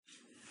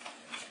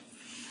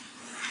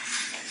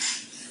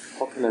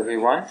Welcome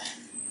everyone.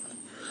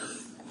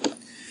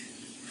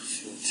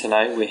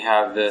 Tonight we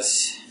have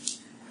this,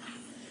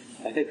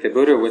 I think the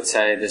Buddha would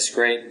say, this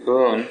great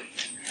boon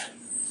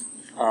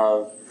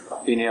of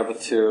being able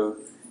to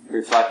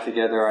reflect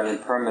together on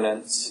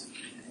impermanence.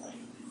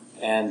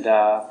 And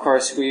of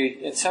course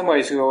in some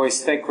ways we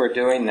always think we're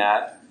doing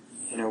that.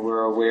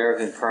 We're aware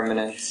of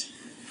impermanence.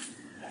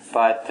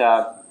 But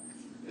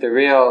the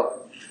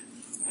real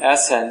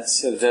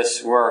essence of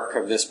this work,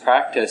 of this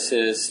practice,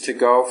 is to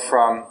go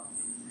from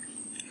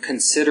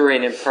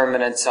considering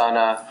impermanence on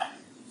a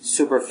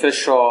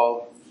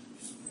superficial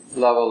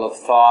level of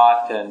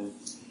thought and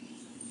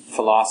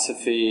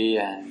philosophy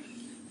and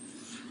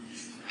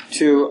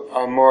to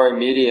a more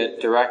immediate,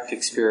 direct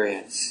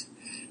experience.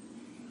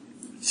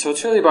 So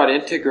it's really about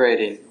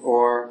integrating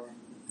or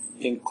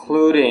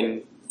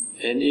including,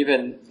 and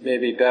even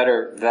maybe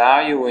better,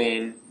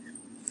 valuing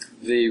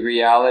the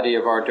reality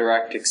of our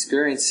direct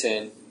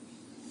experiencing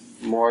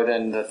more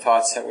than the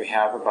thoughts that we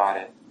have about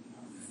it.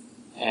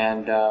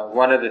 And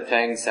one of the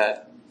things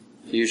that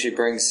usually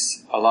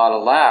brings a lot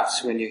of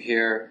laughs when you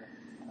hear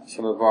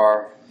some of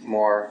our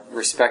more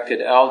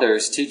respected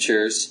elders,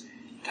 teachers,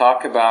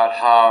 talk about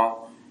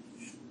how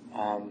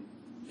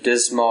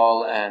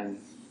dismal and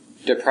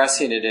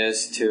depressing it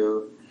is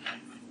to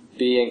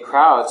be in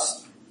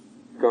crowds,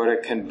 go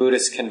to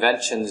Buddhist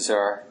conventions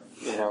or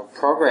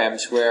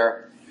programs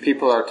where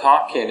people are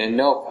talking and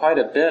know quite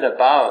a bit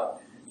about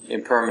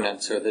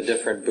impermanence or the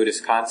different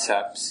Buddhist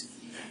concepts,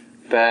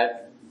 but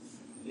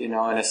in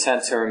a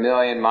sense are a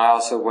million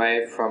miles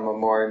away from a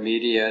more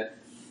immediate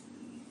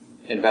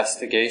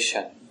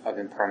investigation of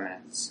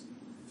impermanence.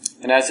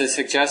 And as I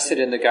suggested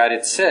in the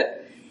guided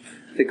sit,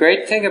 the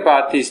great thing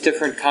about these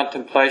different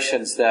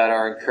contemplations that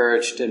are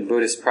encouraged in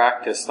Buddhist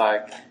practice,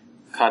 like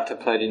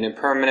contemplating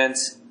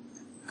impermanence,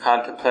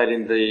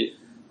 contemplating the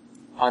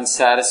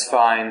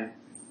unsatisfying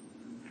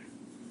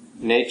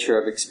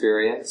nature of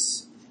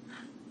experience,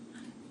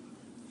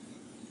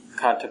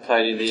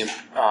 contemplating the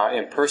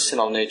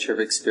impersonal nature of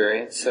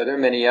experience. So there are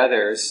many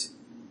others.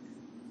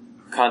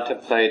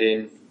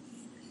 Contemplating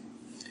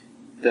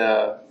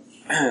the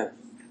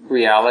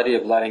reality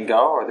of letting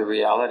go or the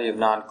reality of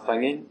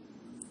non-clinging.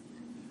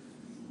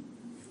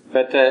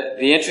 But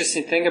the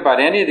interesting thing about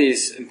any of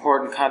these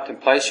important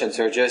contemplations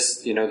are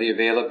just, the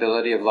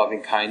availability of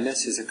loving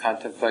kindness is a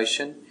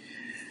contemplation,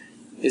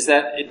 is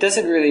that it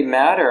doesn't really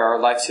matter our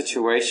life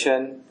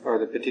situation or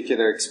the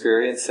particular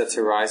experience that's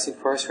arising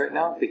for us right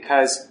now,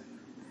 because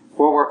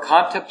what we're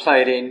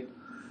contemplating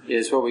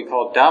is what we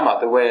call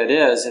Dhamma, the way it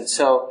is. And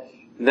so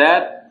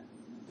that,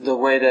 the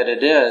way that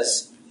it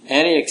is,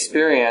 any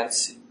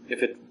experience,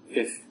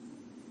 if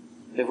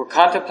we're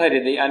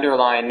contemplating the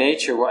underlying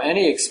nature, well,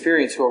 any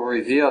experience will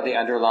reveal the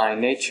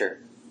underlying nature.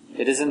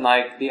 It isn't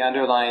like the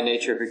underlying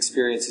nature of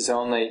experience is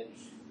only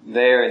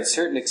there in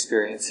certain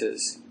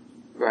experiences.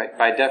 Right?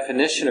 By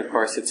definition, of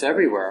course, it's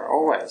everywhere,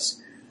 always.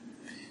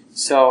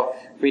 So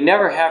we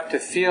never have to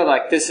feel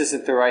like this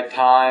isn't the right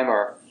time,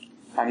 or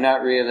I'm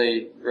not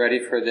really ready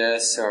for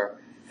this, or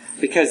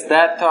because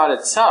that thought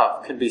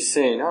itself could be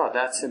seen, oh,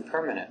 that's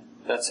impermanent.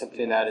 That's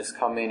something that is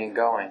coming and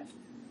going.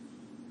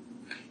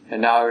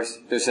 And now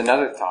there's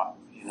another thought,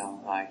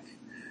 like,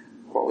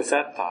 what was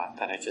that thought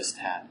that I just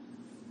had?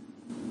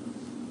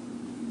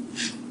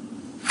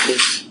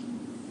 Please.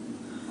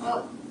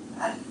 Well,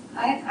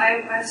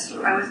 I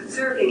was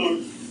observing,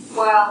 and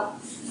while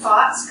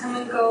thoughts come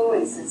and go,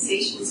 and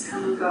sensations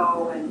come and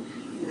go, and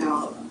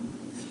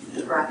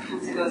the breath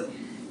comes and goes,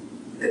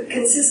 the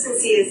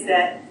consistency is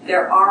that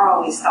there are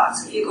always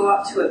thoughts. If you go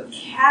up to a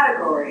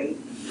category,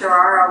 there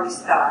are always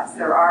thoughts,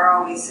 there are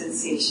always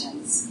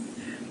sensations.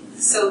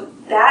 So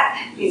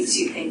that makes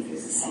you think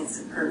there's a sense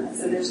of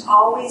permanence, and there's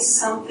always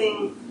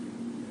something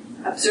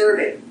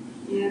observing.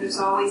 There's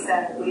always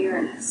that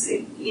awareness,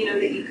 that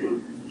you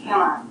can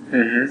count on.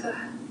 Mm-hmm. So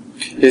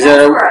is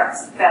that's where I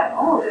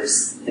felt,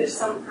 there's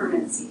some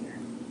permanency here.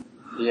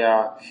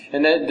 Yeah,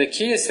 and then the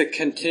key is to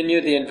continue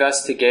the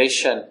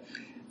investigation,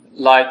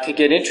 like to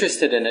get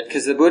interested in it,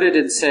 because the Buddha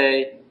didn't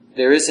say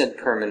there isn't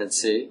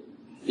permanency,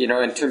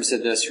 in terms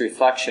of this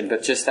reflection,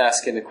 but just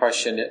asking the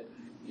question,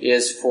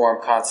 is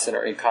form constant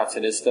or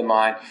inconstant? Is the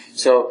mind?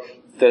 So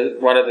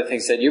one of the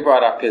things that you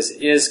brought up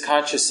is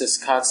consciousness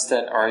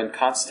constant or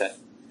inconstant?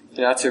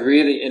 It's a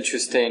really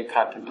interesting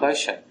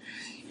contemplation,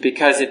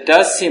 because it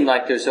does seem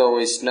like there's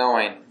always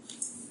knowing.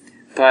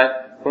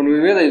 But when we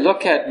really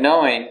look at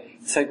knowing,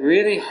 it's like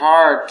really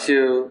hard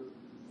to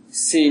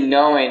see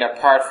knowing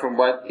apart from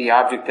what the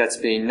object that's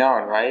being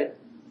known, right?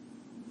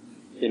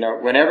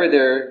 Whenever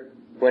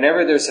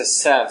there's a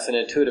sense, an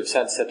intuitive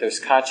sense that there's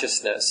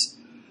consciousness,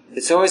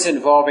 it's always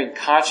involving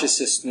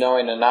consciousness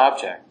knowing an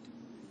object.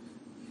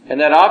 And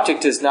that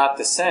object is not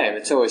the same,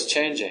 it's always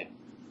changing.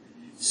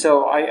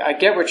 So I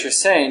get what you're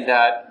saying,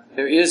 that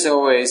there is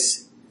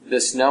always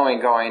this knowing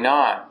going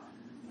on.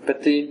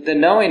 But the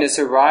knowing is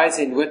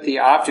arising with the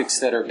objects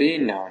that are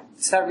being known.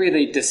 It's not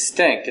really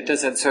distinct. It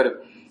doesn't sort of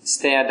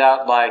stand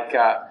out like,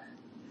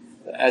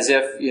 as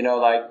if,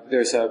 like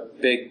there's a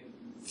big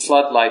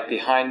floodlight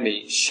behind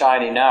me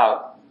shining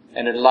out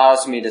and it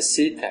allows me to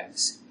see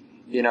things.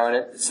 And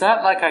it's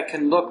not like I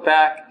can look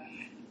back.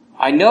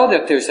 I know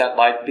that there's that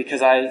light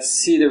because I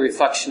see the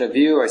reflection of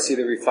you, I see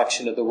the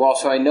reflection of the wall,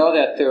 so I know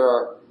that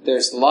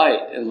there's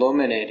light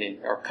illuminating,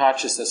 or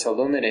consciousness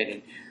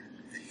illuminating.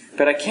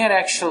 But I can't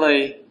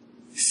actually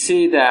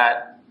see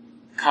that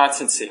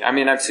constancy.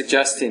 I'm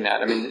suggesting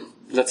that.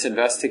 Let's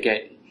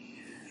investigate.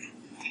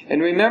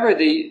 And remember,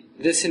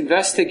 this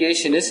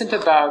investigation isn't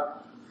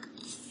about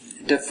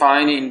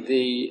defining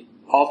the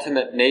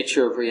ultimate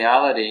nature of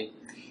reality.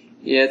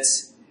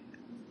 It's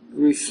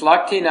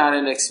reflecting on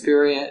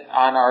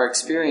our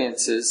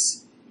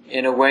experiences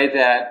in a way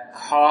that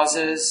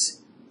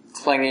causes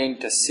clinging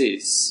to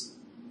cease.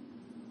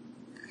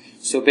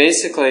 So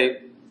basically,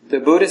 the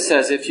Buddha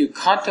says if you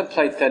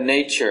contemplate the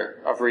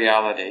nature of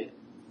reality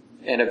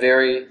in a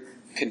very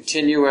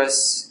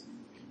continuous,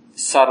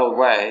 subtle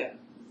way,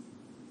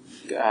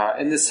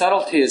 and the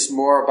subtlety is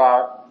more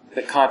about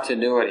the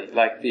continuity,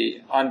 like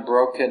the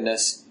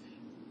unbrokenness,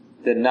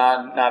 the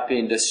not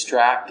being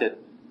distracted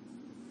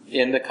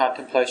in the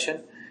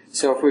contemplation.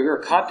 So if we were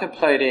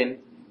contemplating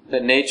the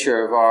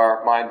nature of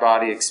our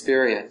mind-body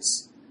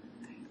experience,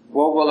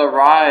 what will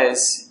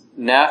arise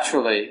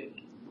naturally,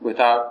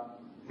 without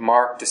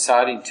Mark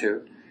deciding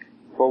to,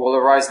 what will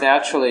arise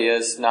naturally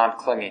is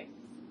non-clinging.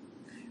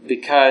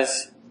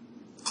 Because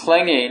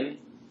clinging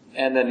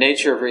and the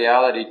nature of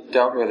reality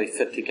don't really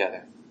fit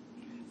together.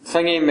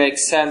 Clinging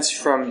makes sense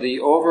from the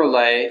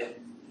overlay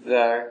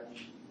the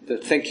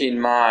thinking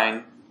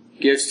mind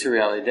gives to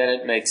reality. Then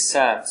it makes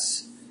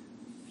sense.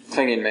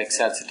 Clinging makes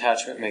sense.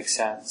 Attachment makes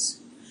sense.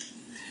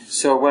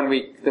 So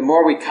the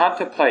more we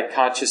contemplate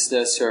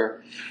consciousness,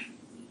 or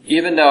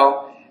even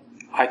though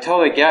I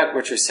totally get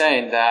what you're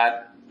saying,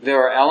 that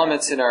there are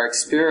elements in our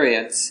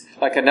experience,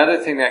 like another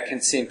thing that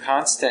can seem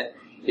constant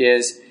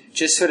is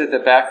just sort of the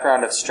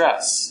background of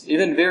stress.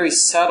 Even very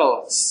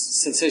subtle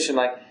sensation,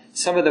 like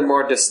some of the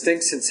more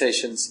distinct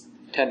sensations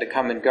tend to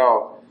come and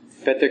go.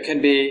 But there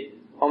can be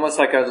almost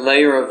like a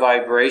layer of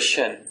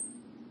vibration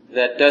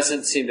that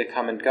doesn't seem to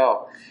come and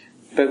go.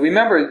 But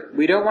remember,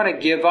 we don't want to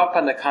give up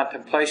on the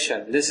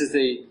contemplation. This is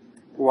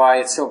why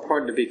it's so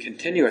important to be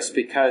continuous,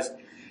 because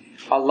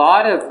a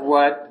lot of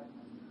what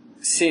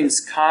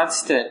seems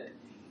constant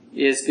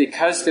is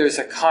because there's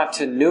a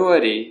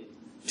continuity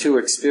to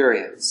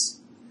experience.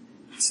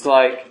 It's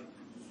like,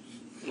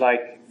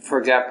 for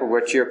example,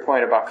 what your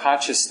point about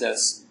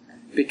consciousness.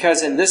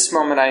 Because in this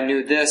moment I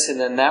knew this,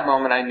 and in that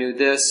moment I knew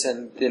this,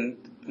 and in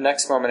the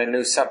next moment I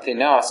knew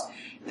something else.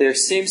 There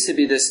seems to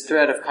be this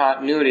thread of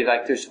continuity,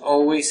 like there's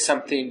always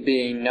something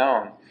being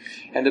known.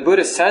 And the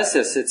Buddha says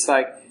this, it's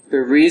like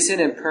the reason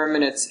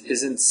impermanence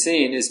isn't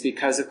seen is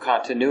because of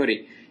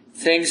continuity.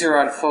 Things are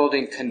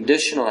unfolding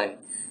conditionally.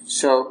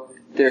 So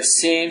there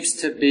seems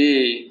to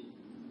be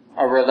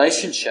a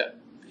relationship,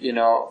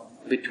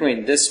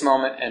 between this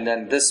moment and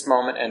then this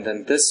moment and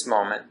then this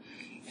moment.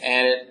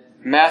 And it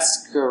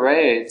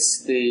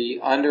masquerades the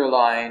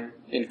underlying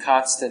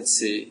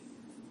inconstancy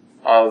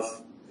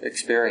of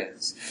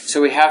experience.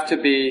 So we have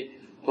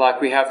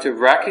to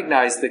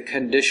recognize the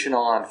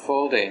conditional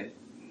unfolding,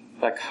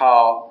 like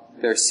how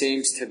there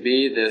seems to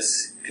be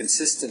this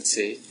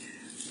consistency,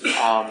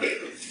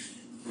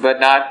 but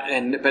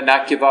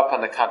not give up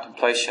on the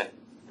contemplation.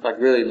 Like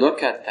really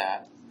look at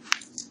that,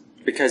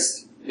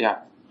 because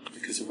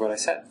of what I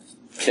said.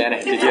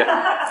 Janet, did you?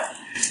 I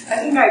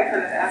think I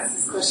kind of asked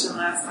this question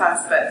last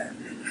class, but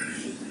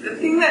the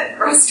thing that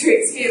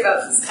frustrates me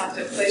about this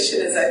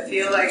contemplation is I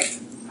feel like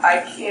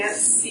I can't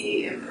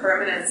see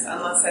impermanence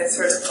unless I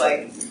sort of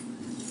like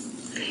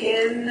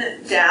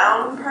pin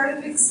down part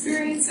of the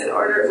experience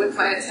with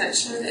my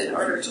attention in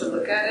order to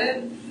look at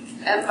it.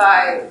 And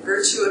by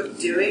virtue of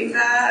doing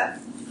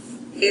that,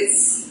 I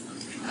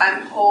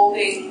am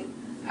holding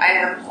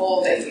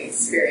the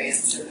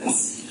experience to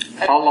this.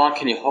 How long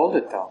can you hold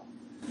it though?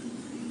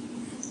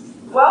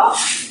 Well,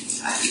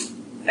 it's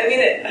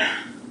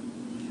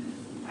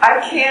like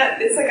I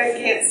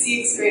can't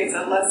see experience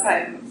unless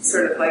I'm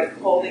sort of like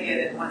holding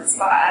it in one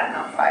spot. I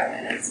don't know, 5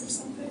 minutes or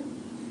something.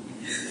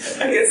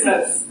 I guess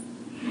that's...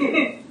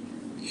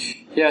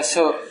 Yeah,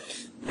 so...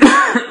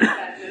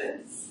 10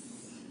 minutes.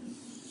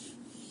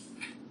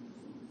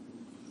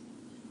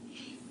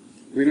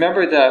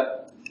 Remember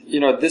that,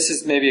 this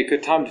is maybe a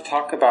good time to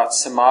talk about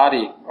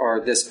samadhi, or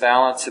this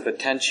balance of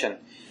attention.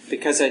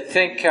 Because I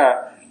think,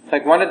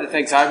 like one of the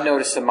things I've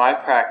noticed in my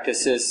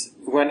practice is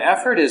when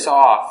effort is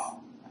off,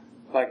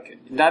 like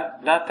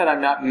not that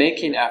I'm not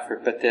making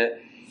effort, but that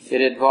it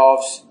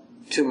involves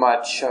too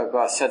much of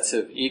a sense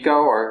of ego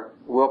or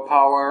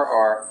willpower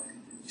or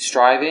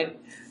striving,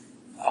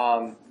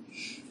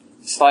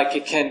 it's like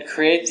it can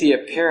create the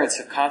appearance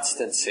of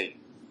constancy.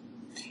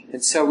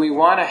 And so we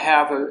want to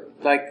have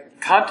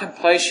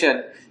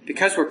contemplation,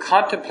 because we're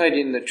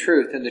contemplating the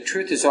truth, and the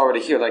truth is already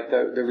here, like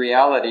the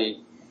reality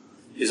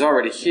is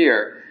already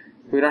here.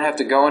 We don't have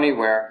to go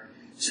anywhere.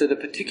 So the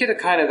particular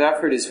kind of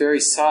effort is very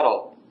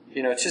subtle.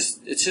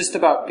 It's just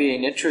about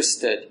being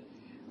interested.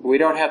 We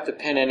don't have to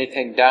pin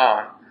anything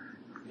down,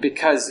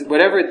 because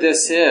whatever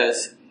this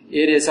is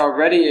it is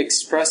already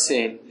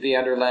expressing the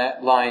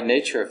underlying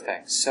nature of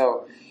things.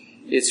 So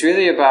it's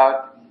really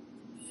about,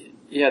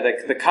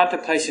 the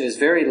contemplation is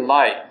very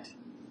light.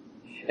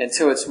 And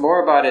so it's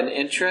more about an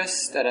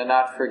interest and a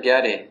not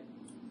forgetting.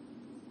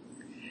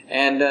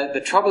 And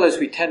the trouble is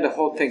we tend to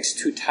hold things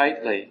too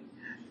tightly.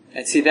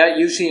 And see, that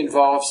usually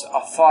involves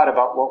a thought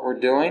about what we're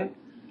doing.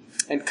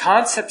 And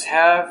concepts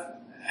have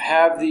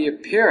the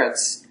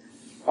appearance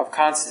of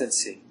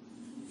constancy.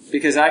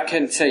 Because I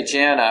can say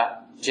Jana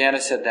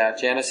said that,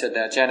 Jana said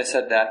that, Jana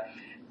said that.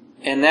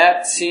 And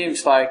that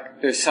seems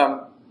like there's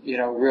some,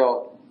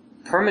 real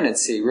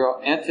permanency, real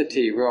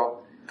entity,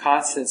 real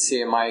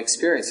constancy in my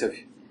experience of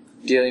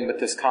dealing with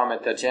this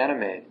comment that Jana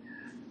made.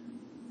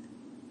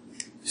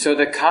 So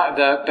the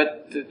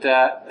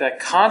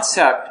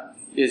concept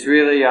is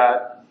really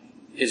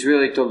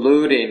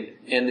diluting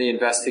in the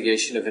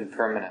investigation of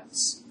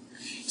impermanence.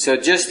 So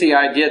just the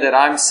idea that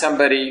I'm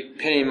somebody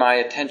paying my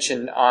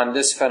attention on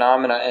this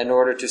phenomena in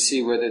order to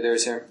see whether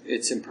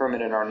it's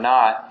impermanent or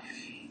not,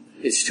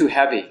 it's too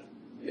heavy.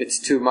 It's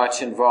too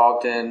much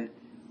involved in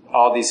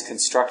all these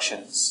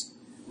constructions,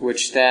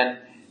 which then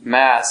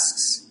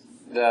masks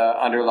the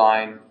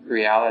underlying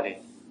reality.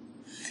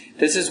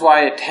 This is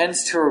why it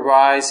tends to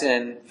arise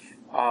in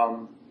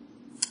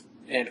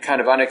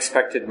kind of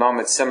unexpected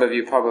moments. Some of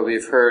you probably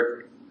have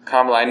heard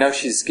Kamala. I know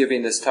she's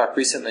giving this talk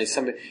recently.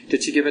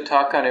 Did she give a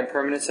talk on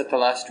impermanence at the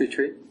last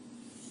retreat?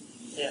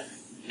 Yeah.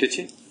 Did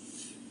she?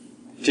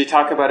 Did she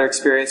talk about her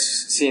experience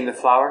seeing the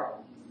flower?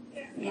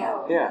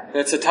 Yeah. Yeah,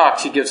 that's a talk.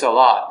 She gives a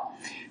lot.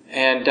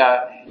 And,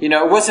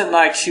 it wasn't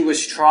like she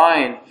was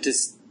trying to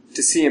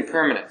see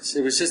impermanence.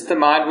 It was just the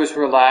mind was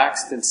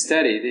relaxed and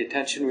steady. The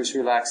attention was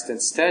relaxed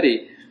and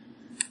steady.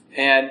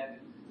 And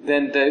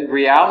then the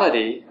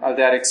reality of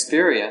that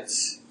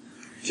experience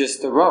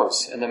just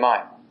arose in the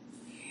mind.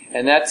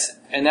 And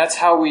that's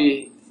how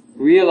we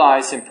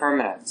realize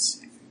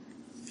impermanence.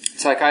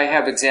 It's like I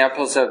have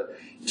examples of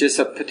just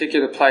a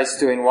particular place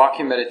doing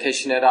walking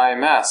meditation at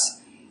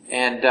IMS.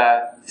 And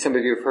some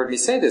of you have heard me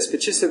say this, but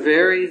just a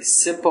very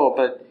simple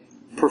but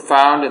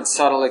profound and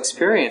subtle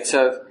experience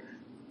of,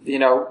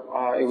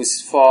 it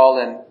was fall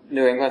in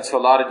New England, so a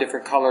lot of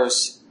different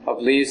colors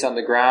of leaves on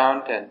the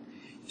ground, and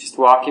just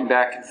walking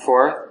back and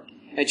forth.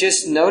 And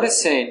just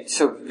noticing,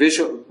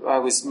 I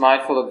was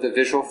mindful of the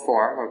visual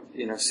form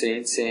of,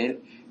 seeing.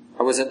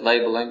 I wasn't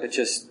labeling, but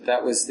just,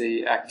 that was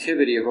the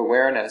activity of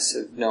awareness,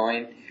 of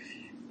knowing.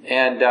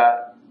 And,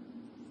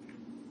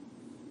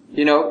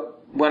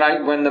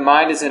 when the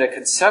mind is in a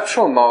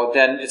conceptual mode,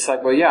 then it's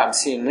like, I'm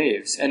seeing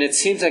leaves. And it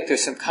seems like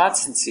there's some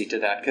constancy to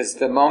that, because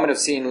the moment of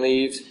seeing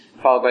leaves,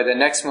 followed by the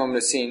next moment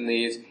of seeing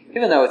leaves,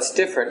 even though it's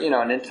different,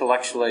 and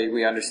intellectually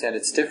we understand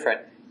it's different,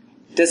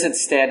 doesn't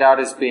stand out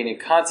as being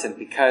inconstant,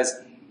 because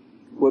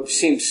what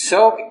seems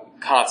so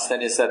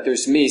constant is that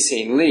there's me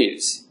seeing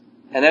leaves.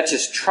 And that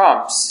just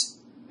trumps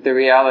the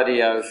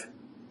reality of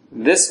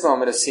this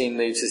moment of seeing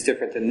leaves is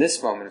different than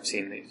this moment of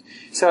seeing leaves.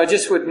 So I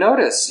just would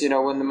notice,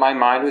 when my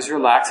mind was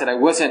relaxed and I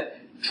wasn't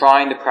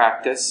trying to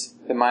practice,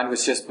 the mind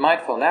was just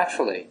mindful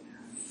naturally,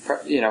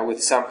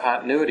 with some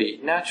continuity,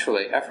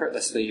 naturally,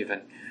 effortlessly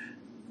even.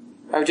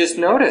 I would just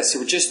notice, it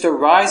would just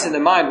arise in the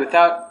mind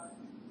without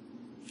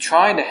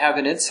trying to have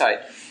an insight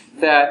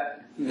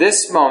that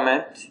this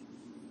moment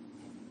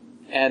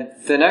and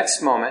the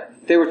next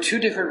moment, they were two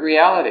different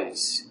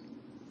realities.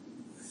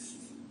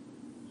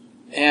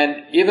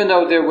 And even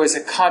though there was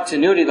a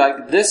continuity,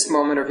 like this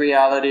moment of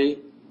reality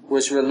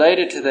was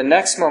related to the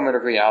next moment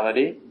of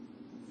reality,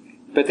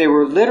 but they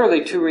were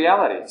literally two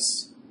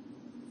realities.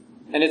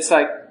 And it's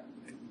like,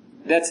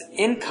 that's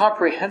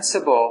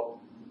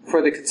incomprehensible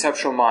for the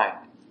conceptual mind.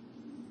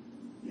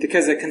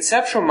 Because the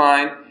conceptual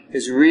mind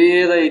is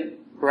really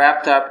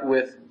wrapped up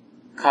with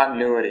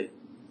continuity.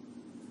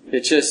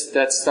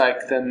 That's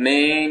like the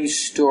main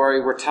story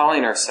we're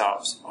telling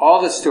ourselves.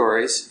 All the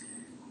stories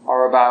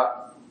are about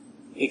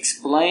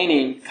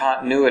explaining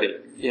continuity,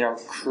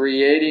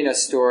 creating a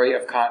story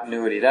of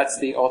continuity. That's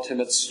the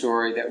ultimate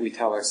story that we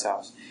tell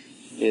ourselves,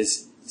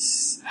 is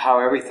how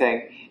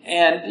everything,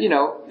 and,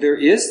 there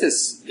is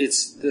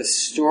the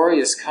story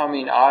is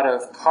coming out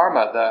of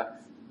karma,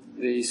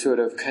 the sort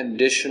of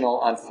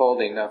conditional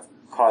unfolding of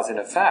cause and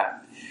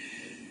effect.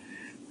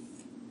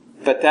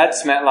 But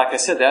that's, like I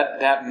said,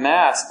 that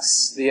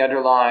masks the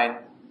underlying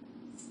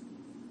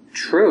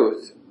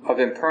truth of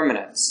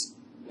impermanence,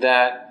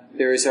 that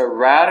there is a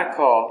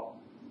radical,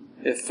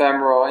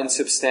 ephemeral,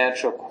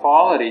 insubstantial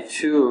quality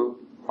to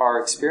our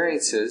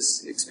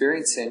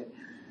experiencing,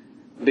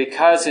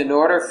 because in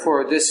order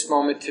for this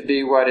moment to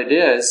be what it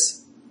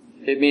is,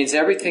 it means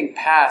everything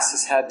past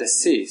has had to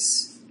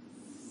cease.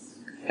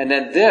 And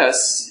then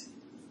this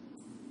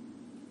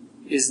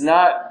is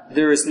not,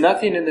 there is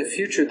nothing in the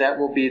future that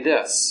will be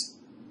this.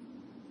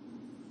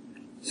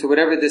 So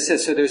whatever this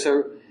is,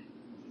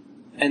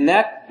 and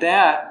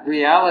that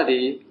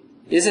reality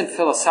isn't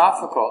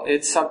philosophical.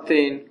 It's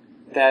something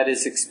that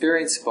is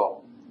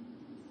experienceable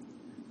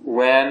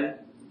when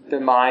the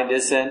mind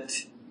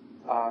isn't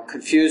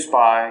confused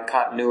by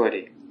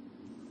continuity.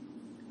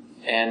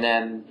 And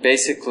then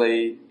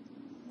basically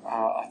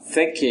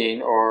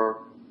thinking or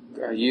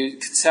you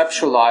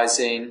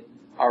conceptualizing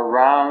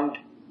around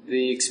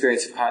the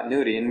experience of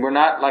continuity. And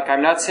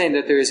I'm not saying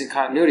that there isn't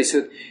continuity.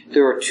 So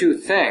there are two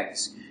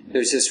things.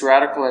 There's this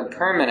radical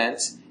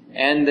impermanence,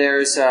 and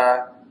there's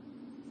a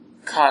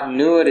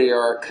continuity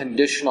or a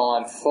conditional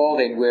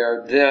unfolding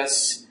where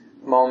this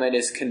moment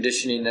is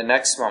conditioning the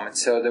next moment.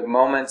 So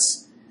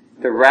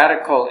the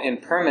radical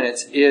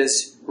impermanence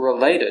is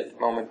related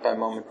moment by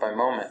moment by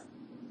moment.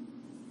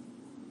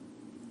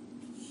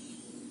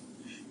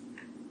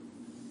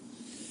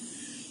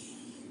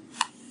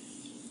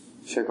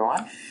 Should I go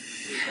on?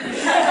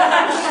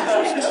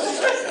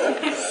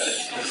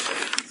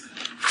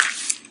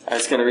 I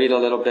was going to read a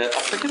little bit.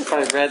 I forget if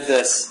I read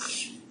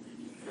this,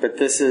 but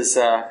this is,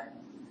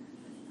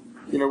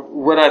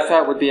 what I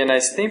thought would be a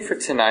nice theme for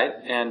tonight,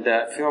 and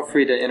feel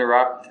free to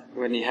interrupt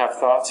when you have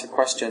thoughts or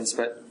questions,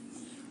 but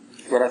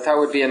what I thought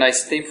would be a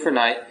nice theme for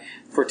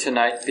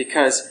tonight,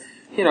 because,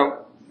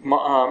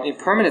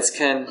 impermanence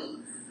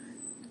can,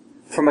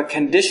 from a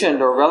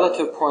conditioned or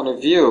relative point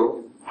of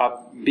view,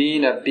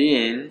 being a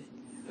being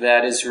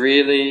that is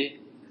really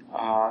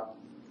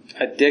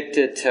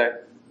addicted to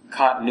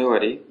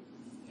continuity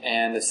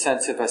and the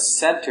sense of a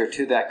center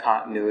to that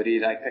continuity,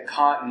 like the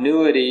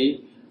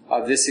continuity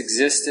of this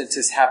existence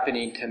is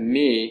happening to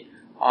me.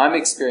 I'm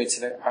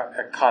experiencing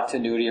a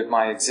continuity of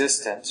my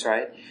existence,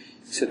 right?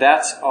 So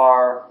that's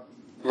our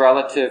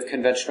relative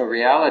conventional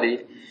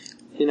reality.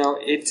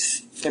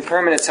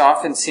 Impermanence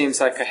often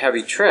seems like a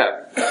heavy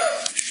trip.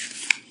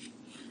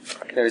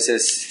 There's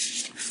this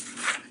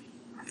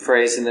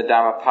phrase in the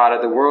Dhammapada,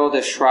 the world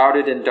is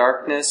shrouded in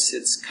darkness,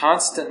 it's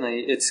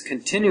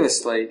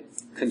continuously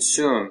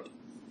consumed.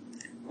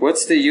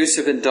 What's the use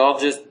of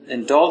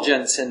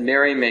indulgence and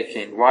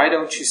merrymaking? Why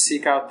don't you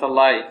seek out the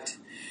light?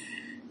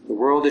 The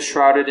world is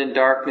shrouded in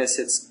darkness,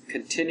 it's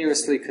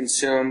continuously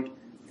consumed.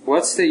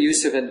 What's the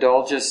use of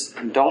indulgence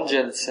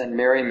and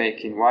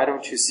merrymaking? Why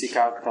don't you seek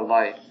out the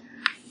light?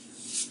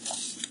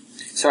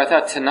 So I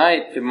thought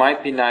tonight it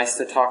might be nice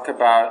to talk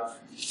about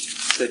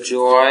the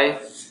joy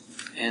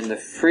and the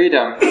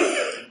freedom,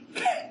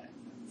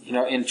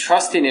 in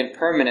trusting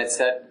impermanence,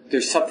 that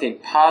there's something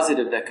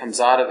positive that comes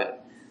out of it.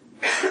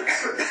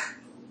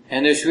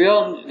 And there's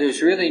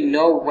really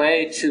no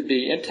way to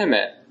be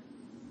intimate.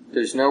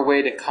 There's no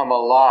way to come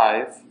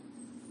alive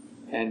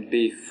and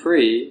be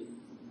free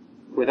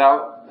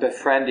without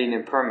befriending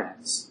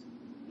impermanence.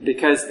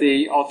 Because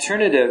the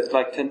alternative,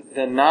 like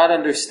the not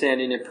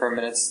understanding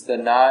impermanence, the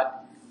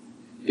not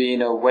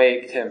being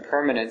awake to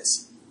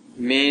impermanence,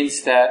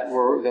 means that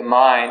the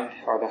mind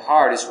or the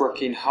heart is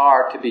working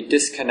hard to be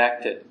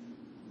disconnected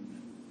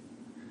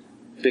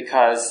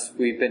because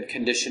we've been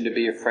conditioned to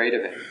be afraid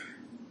of it.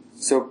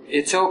 So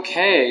it's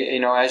okay,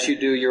 as you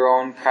do your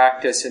own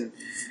practice and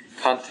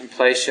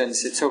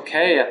contemplations, it's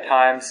okay at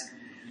times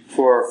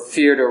for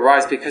fear to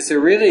arise, because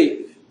there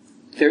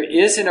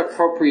is an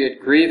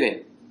appropriate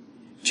grieving.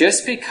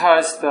 Just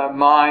because the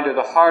mind or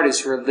the heart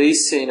is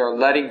releasing or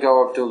letting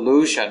go of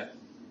delusion,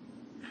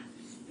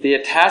 the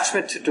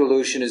attachment to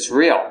delusion is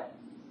real.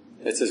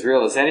 It's as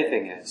real as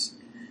anything is.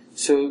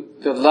 So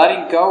the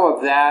letting go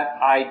of that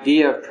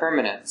idea of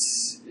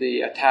permanence,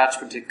 the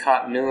attachment to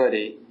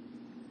continuity,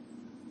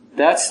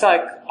 that's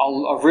like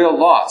a real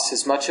loss,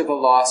 as much of a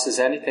loss as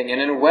anything.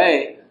 And in a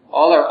way,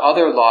 all our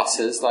other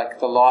losses, like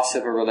the loss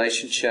of a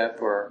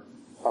relationship or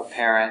a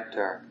parent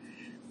or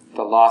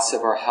the loss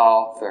of our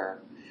health,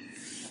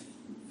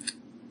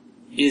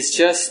 is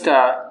just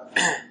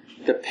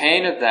the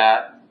pain of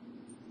that.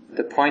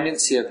 The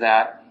poignancy of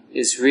that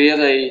is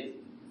really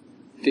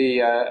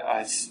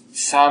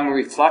some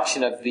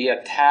reflection of the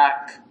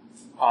attack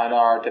on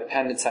our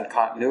dependence on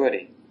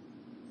continuity.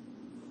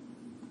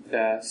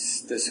 The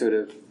sort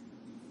of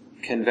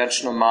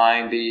conventional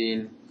mind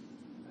being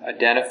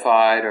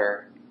identified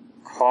or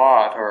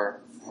caught or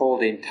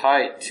holding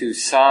tight to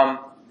some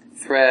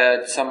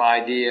thread, some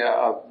idea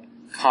of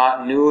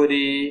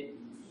continuity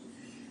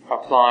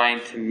applying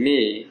to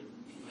me,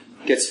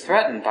 gets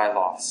threatened by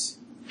loss.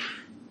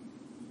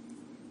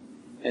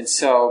 And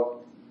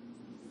so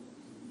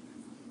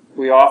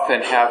we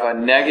often have a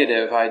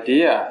negative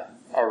idea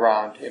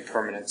around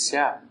impermanence.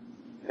 Yeah,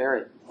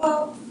 very.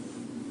 Well,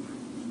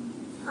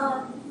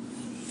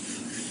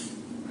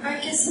 I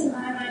guess in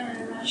my mind,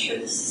 I'm not sure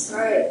this is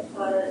right,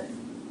 but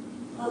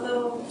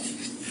although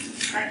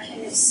I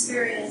can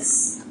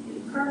experience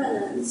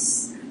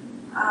impermanence,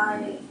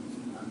 I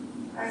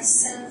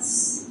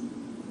sense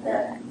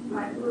that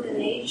my Buddha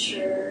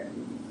nature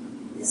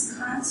is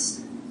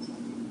constant.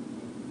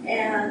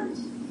 And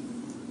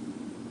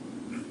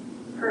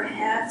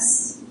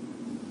perhaps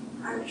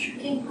I'm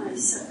tricking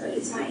myself, but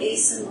it's my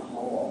ace in the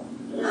hole,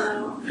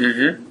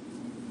 Mm-hmm.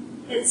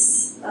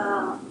 It's,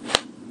 I'm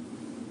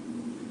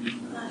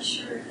not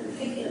sure if I'm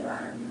thinking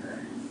about it.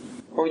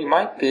 Well, you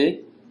might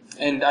be.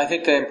 And I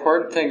think the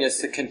important thing is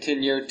to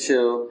continue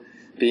to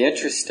be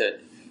interested.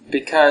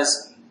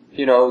 Because,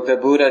 the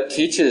Buddha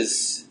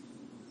teaches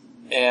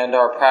and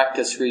our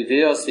practice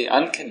reveals the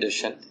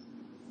unconditioned,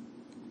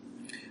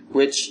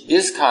 which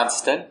is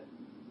constant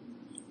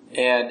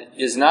and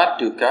is not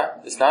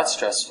dukkha, is not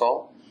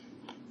stressful,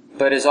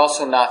 but is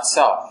also not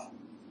self.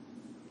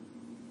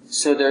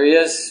 So there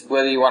is,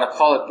 whether you want to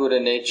call it Buddha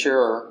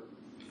nature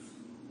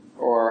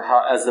or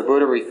how, as the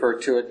Buddha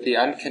referred to it, the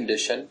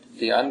unconditioned,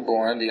 the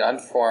unborn, the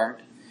unformed,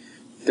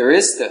 there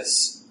is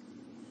this,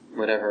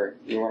 whatever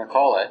you want to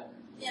call it.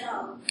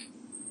 Yeah.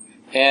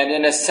 And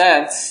in a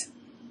sense,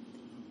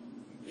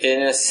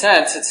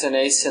 it's an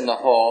ace in the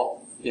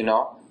hole,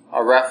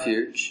 a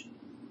refuge,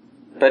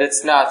 but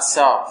it's not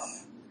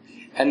self.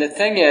 And the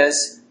thing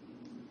is,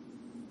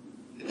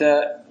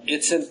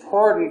 it's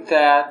important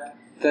that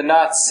the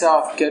not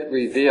self get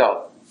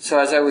revealed. So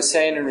as I was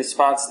saying in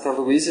response to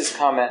Louise's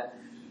comment,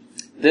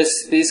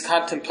 these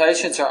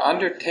contemplations are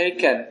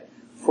undertaken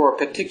for a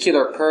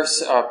particular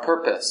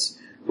purpose,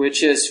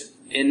 which is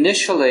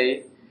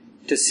initially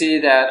to see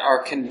that our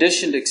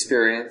conditioned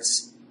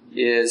experience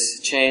is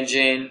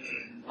changing,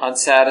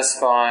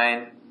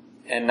 unsatisfying,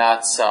 and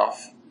not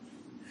self.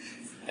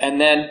 And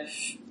then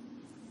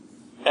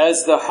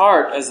as the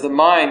heart, as the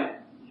mind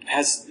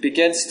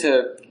begins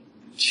to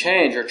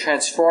change or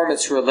transform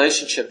its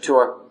relationship to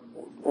our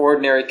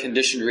ordinary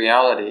conditioned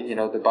reality,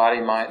 the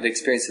body-mind, the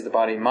experience of the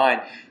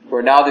body-mind,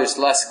 where now there's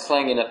less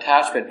clinging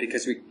attachment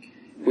because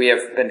we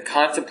have been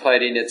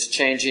contemplating its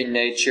changing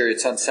nature,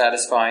 its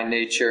unsatisfying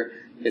nature,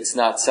 its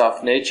not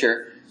self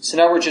nature. So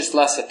now we're just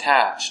less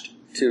attached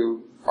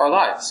to our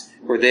lives.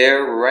 We're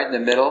there, we're right in the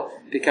middle,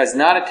 because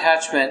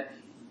non-attachment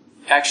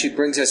actually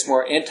brings us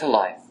more into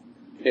life.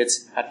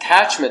 It's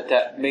attachment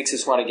that makes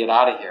us want to get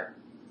out of here.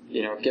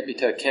 Get me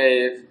to a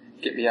cave,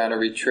 get me on a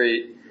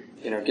retreat,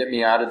 get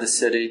me out of the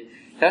city.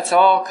 That's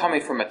all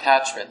coming from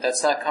attachment.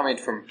 That's not coming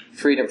from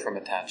freedom from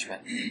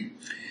attachment.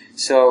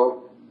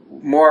 So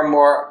more and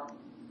more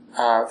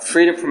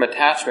freedom from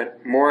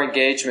attachment, more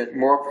engagement,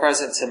 more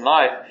presence in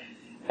life.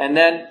 And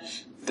then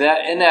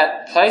that in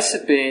that place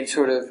of being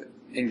sort of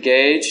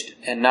engaged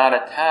and not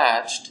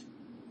attached,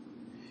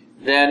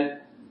 then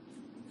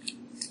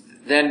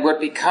what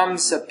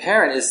becomes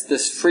apparent is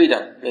this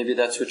freedom. Maybe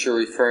that's what you're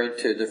referring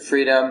to, the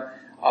freedom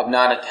of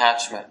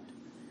non-attachment,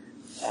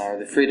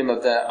 the freedom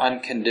of the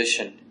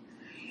unconditioned.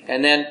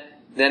 And then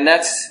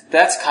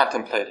that's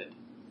contemplated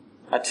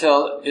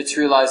until it's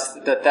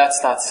realized that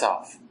that's not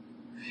self.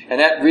 And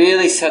that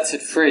really sets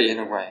it free in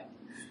a way.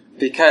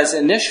 Because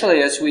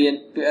initially as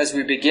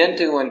we begin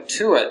to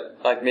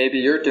intuit, like maybe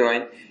you're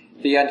doing,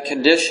 the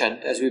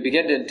unconditioned, as we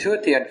begin to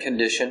intuit the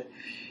unconditioned,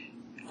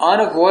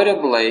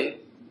 unavoidably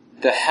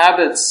the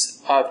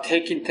habits of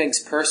taking things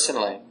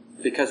personally,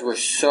 because we're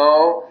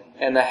so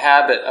in the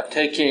habit of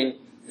taking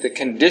the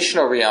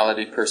conditional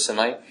reality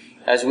personally,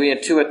 as we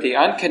intuit the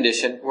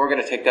unconditioned, we're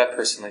going to take that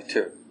personally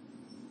too.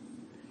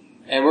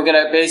 And we're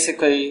going to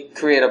basically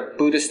create a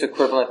Buddhist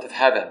equivalent of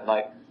heaven.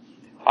 Like,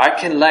 I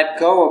can let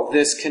go of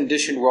this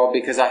conditioned world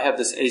because I have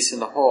this ace in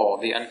the hole,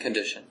 the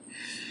unconditioned.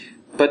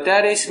 But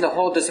that ace in the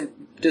hole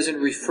doesn't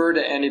refer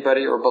to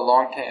anybody or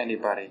belong to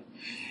anybody.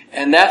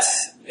 And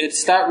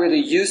it's not really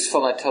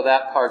useful until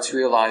that part's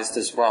realized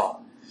as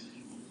well.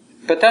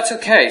 But that's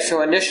okay.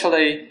 So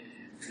initially,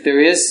 there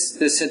is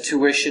this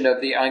intuition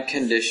of the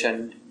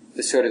unconditioned,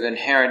 the sort of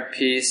inherent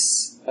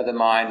peace of the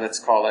mind, let's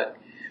call it.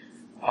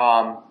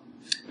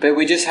 But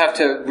we just have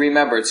to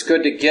remember, it's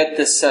good to get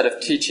this set of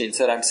teachings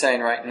that I'm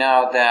saying right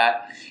now,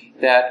 that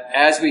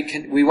as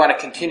we want to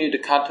continue to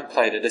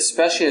contemplate it,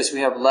 especially as we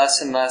have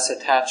less and less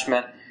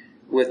attachment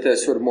with the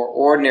sort of more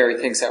ordinary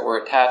things that we're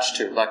attached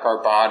to, like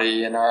our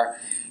body and our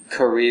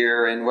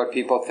career and what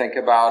people think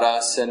about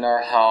us and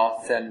our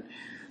health and,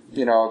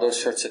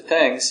 those sorts of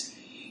things.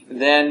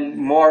 Then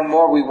more and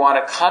more we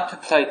want to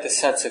contemplate the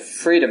sense of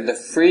freedom, the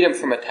freedom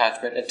from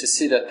attachment, and to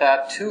see that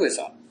that too is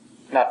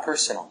not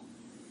personal.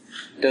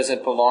 It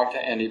doesn't belong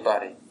to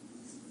anybody.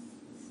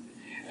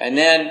 And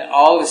then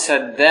all of a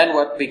sudden, then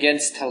what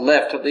begins to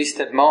lift, at least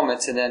at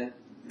moments, and then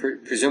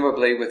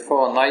presumably with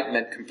full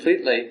enlightenment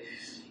completely,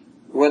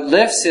 what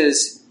lifts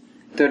is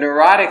the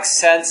neurotic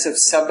sense of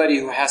somebody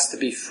who has to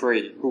be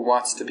free, who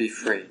wants to be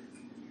free,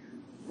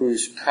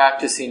 who's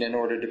practicing in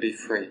order to be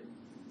free.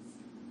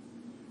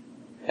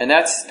 And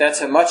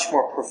that's a much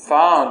more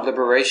profound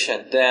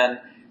liberation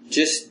than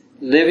just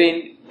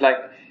living, like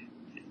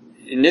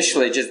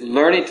initially just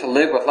learning to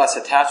live with less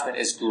attachment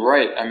is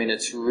great. I mean,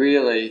 it's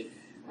really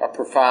a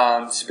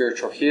profound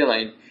spiritual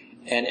healing.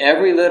 And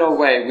every little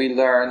way we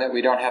learn that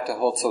we don't have to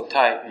hold so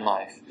tight in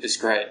life is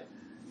great.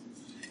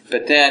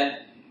 But then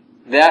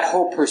that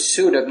whole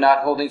pursuit of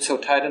not holding so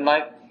tight in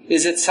life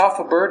is itself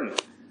a burden.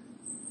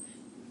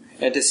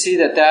 And to see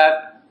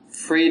that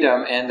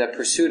freedom and the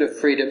pursuit of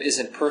freedom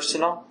isn't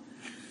personal,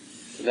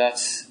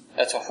 that's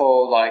a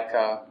whole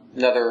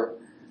another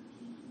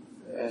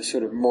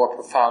sort of more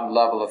profound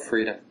level of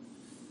freedom.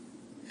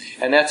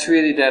 And that's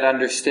really that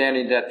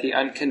understanding that the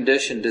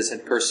unconditioned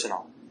isn't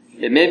personal.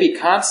 It may be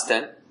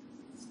constant,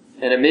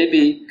 and it may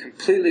be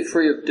completely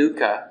free of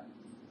dukkha,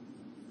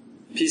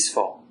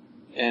 peaceful,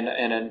 in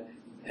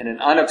an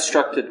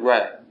unobstructed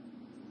way,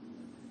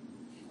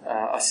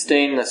 a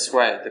stainless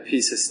way. The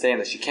peace is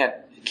stainless. You can't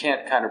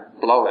kind of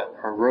blow it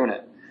or ruin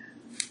it.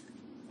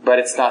 But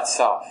it's not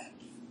self.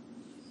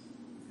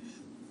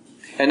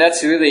 And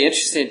that's really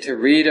interesting to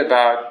read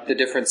about the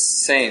different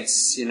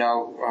saints,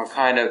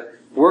 kind of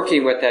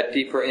working with that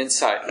deeper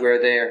insight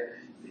where they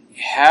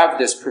have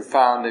this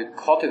profound,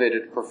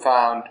 cultivated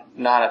profound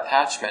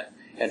non-attachment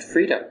and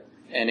freedom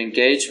and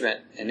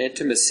engagement and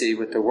intimacy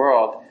with the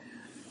world.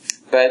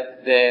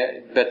 But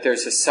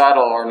there's a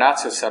subtle, or not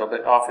so subtle,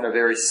 but often a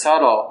very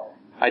subtle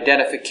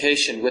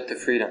identification with the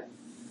freedom.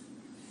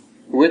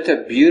 With the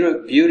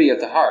beauty of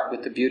the heart,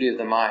 with the beauty of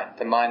the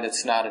mind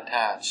that's not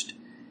attached,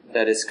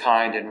 that is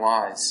kind and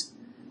wise.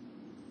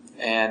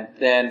 And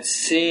then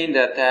seeing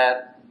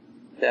that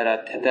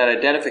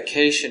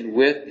identification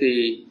with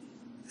the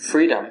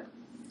freedom,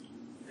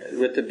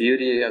 with the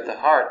beauty of the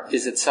heart,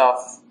 is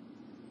itself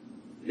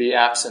the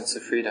absence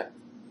of freedom.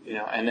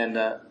 And then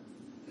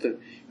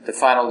the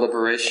final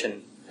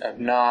liberation of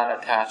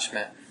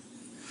non-attachment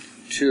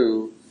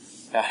to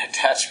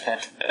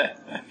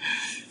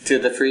to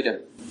the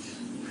freedom.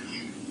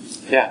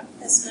 Yeah.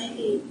 This might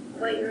be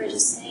what you were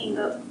just saying,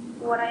 but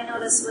what I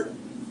notice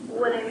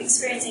when I'm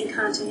experiencing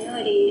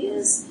continuity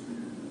is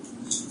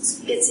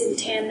it's in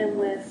tandem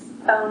with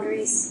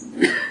boundaries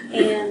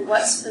and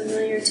what's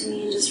familiar to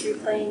me and just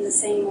replaying the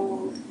same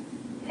old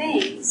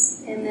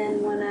things. And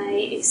then when I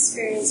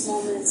experience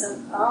moments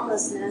of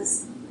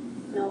boundlessness,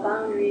 no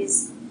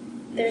boundaries,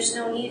 there's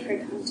no need for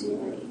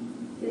continuity.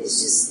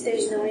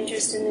 There's no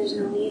interest and there's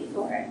no need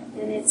for it.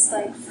 And it's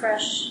like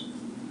fresh.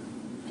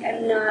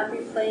 I'm not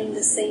replaying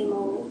the same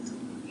old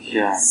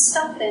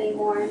stuff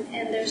anymore,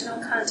 and there's no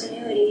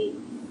continuity.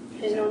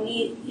 There's no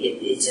need.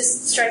 It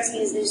just strikes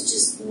me as there's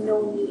just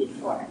no need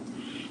for it.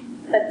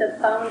 But the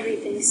boundary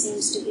thing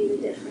seems to be the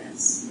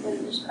difference.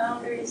 When there's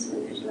boundaries,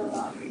 when there's no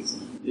boundaries.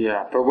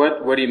 Yeah, but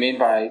what do you mean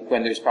by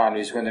when there's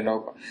boundaries, when there are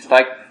no...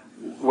 Like,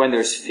 when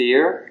there's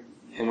fear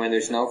and when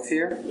there's no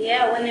fear?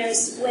 Yeah, when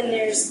there's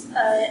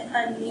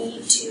a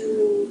need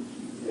to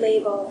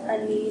label, a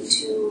need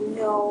to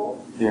know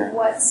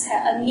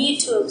a need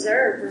to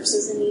observe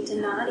versus a need to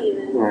not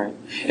even. Right.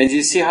 And do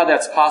you see how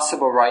that's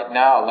possible right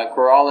now? Like,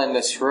 we're all in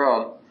this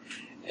room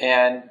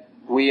and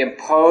we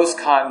impose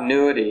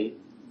continuity.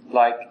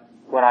 Like,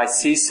 when I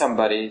see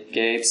somebody,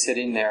 Gabe,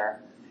 sitting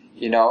there,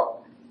 in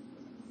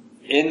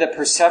the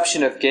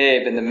perception of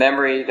Gabe and the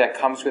memory that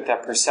comes with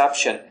that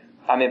perception,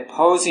 I'm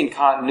imposing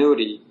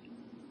continuity.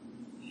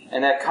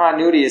 And that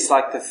continuity is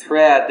like the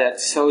thread that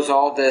sews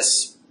all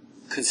this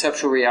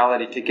conceptual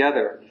reality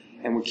together,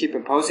 and we keep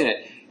imposing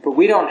it. But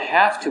we don't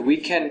have to. We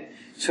can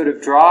sort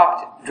of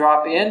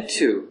drop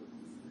into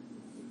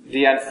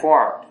the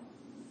unformed.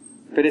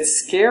 But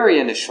it's scary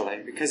initially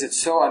because it's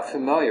so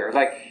unfamiliar.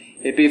 Like,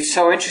 it'd be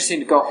so interesting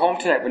to go home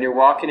tonight when you're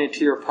walking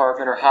into your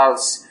apartment or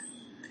house,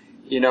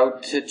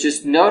 to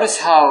just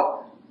notice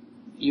how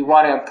you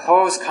want to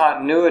impose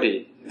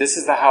continuity. This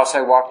is the house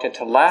I walked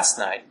into last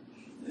night.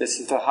 This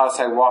is the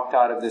house I walked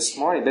out of this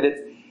morning. But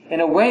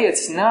in a way,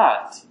 it's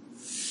not.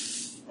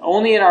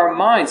 Only in our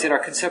minds, in our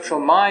conceptual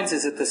minds,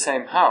 is it the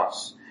same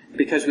house,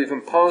 because we've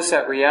imposed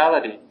that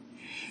reality.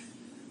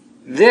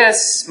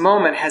 This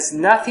moment has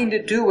nothing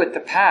to do with the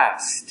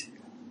past.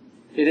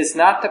 It is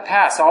not the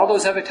past. All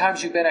those other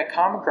times you've been at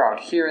common ground,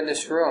 here in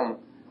this room,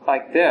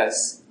 like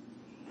this,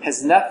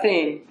 has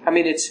nothing,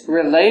 it's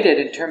related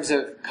in terms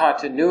of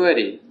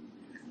continuity,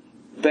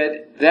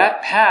 but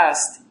that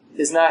past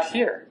is not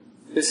here.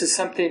 This is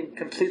something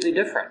completely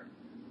different.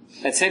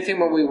 And same thing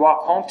when we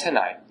walk home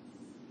tonight.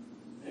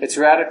 It's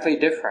radically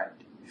different.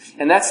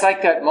 And that's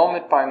like that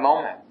moment by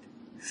moment.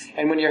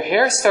 And when your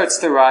hair starts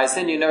to rise,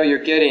 then you're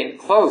getting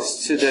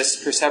close to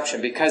this perception,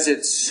 because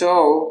it's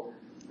so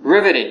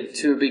riveting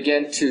to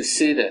begin to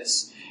see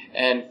this.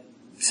 And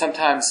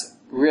sometimes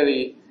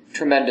really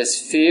tremendous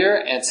fear,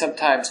 and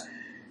sometimes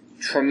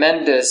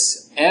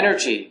tremendous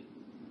energy,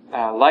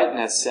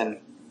 lightness and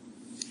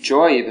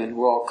joy even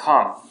will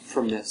come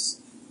from this.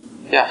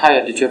 Yeah,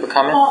 Haya, did you have a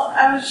comment? Well,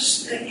 I was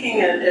just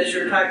thinking, as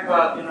you were talking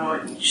about,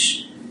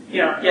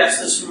 yes,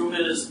 this room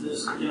is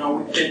this,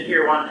 we've been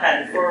here one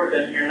time before, we've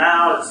been here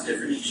now, it's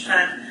different each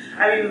time.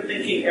 I'm even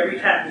thinking every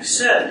time we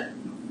sit,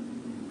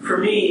 for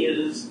me, it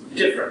is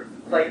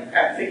different. Like,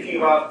 I'm thinking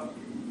about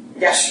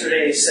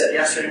yesterday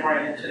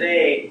morning and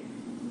today,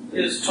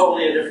 it was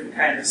totally a different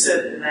kind of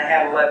sit, and I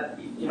had to let,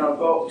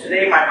 go.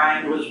 Today my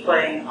mind was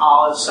playing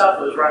all this stuff,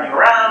 it was running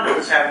around, it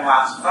was having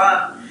lots of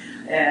fun,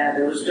 and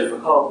it was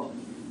difficult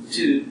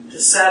to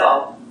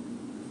settle.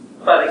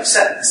 But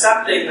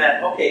accepting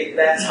that, okay,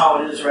 that's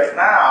how it is right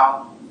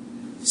now,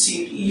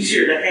 seemed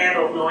easier to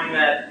handle, knowing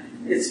that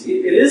it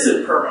is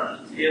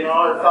impermanent. It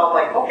felt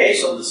like, okay,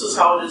 so this is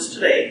how it is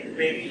today. It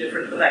may be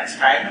different the next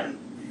time,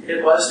 and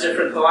it was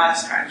different the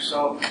last time.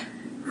 So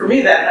for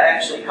me, that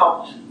actually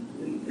helped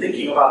in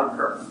thinking about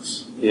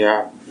impermanence.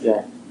 Yeah.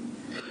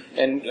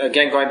 And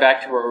again, going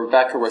back to what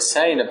Rebecca was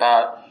saying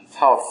about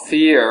how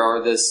fear,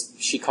 or this,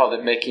 she called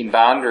it making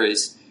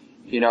boundaries,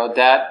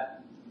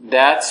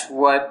 that's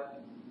what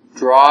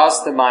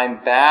draws the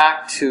mind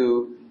back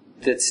to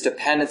its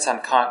dependence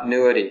on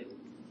continuity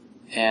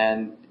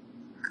and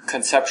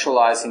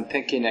conceptualizing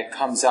thinking that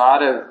comes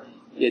out of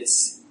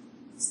its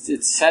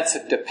sense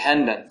of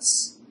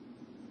dependence.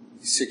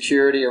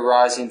 security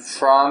arising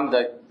from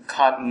the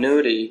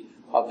continuity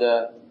of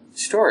the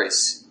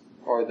stories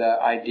or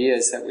the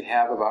ideas that we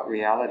have about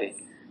reality.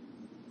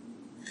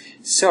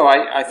 So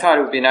I thought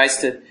it would be nice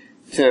to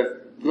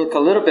look a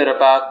little bit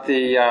about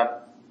the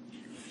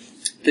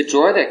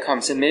joy that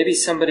comes, and maybe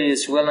somebody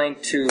is willing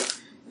to.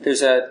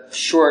 There's a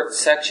short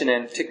section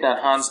in Thich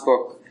Nhat Hanh's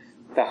book,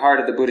 The Heart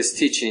of the Buddhist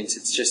Teachings.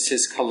 It's just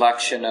his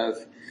collection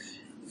of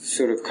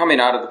sort of coming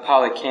out of the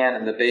Pali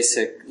Canon, the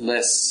basic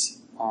lists,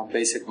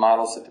 basic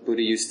models that the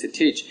Buddha used to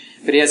teach.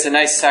 But he has a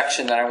nice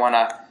section that I want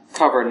to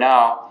cover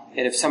now,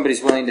 and if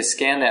somebody's willing to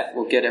scan that,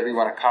 we'll get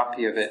everyone a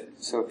copy of it.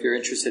 So if you're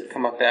interested,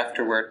 come up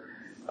afterward,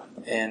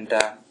 and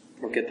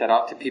we'll get that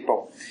out to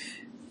people.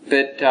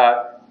 But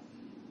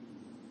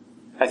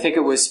I think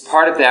it was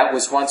part of that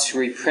was once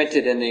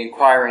reprinted in the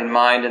Inquiring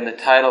Mind, and the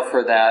title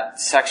for that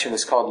section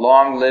was called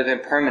Long Live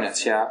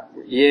Impermanence,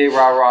 Ye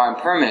Ra Ra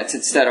Impermanence,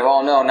 instead of,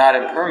 oh no, not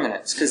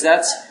impermanence. Because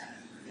that's,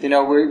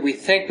 we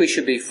think we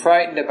should be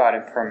frightened about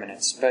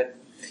impermanence, but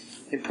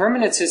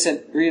impermanence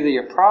isn't really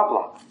a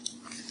problem.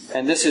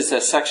 And this is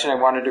a section I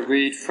wanted to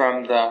read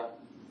from the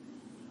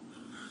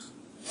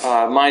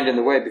Mind in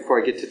the Way before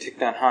I get to Thich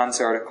Nhat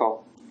Hanh's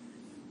article.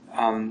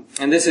 And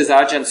this is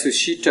Ajahn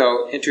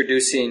Sushito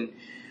introducing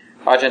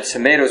Ajahn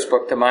Sumedho's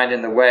book, The Mind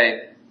in the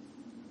Way.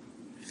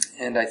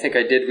 And I think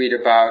I did read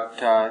about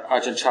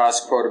Ajahn Chah's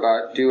quote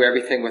about, do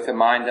everything with a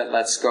mind that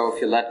lets go. If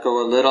you let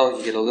go a little,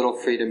 you get a little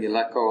freedom. You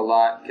let go a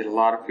lot, you get a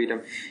lot of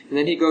freedom. And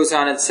then he goes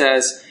on and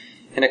says,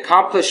 an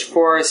accomplished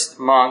forest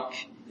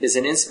monk is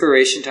an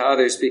inspiration to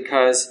others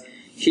because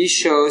he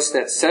shows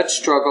that such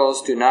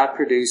struggles do not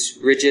produce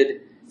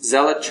rigid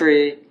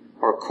zealotry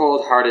or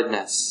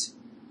cold-heartedness.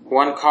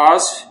 One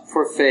cause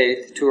for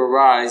faith to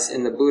arise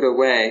in the Buddha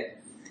way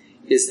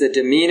is the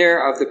demeanor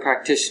of the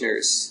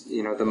practitioners,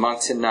 the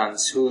monks and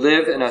nuns, who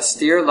live an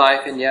austere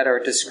life and yet are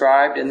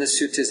described in the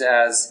suttas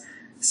as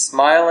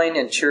smiling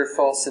and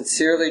cheerful,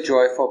 sincerely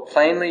joyful,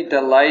 plainly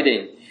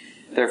delighting,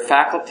 their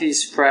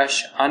faculties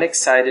fresh,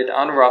 unexcited,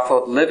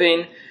 unruffled,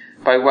 living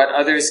by what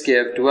others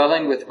give,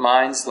 dwelling with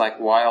minds like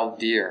wild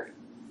deer.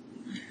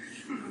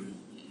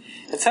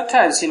 And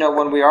sometimes,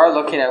 when we are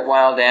looking at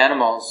wild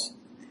animals,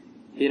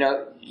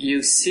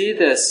 you see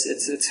this,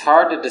 it's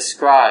hard to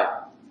describe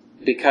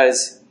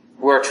because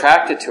we're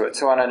attracted to it.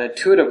 So on an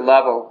intuitive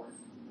level,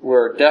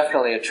 we're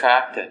definitely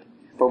attracted.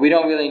 But we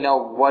don't really know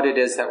what it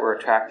is that we're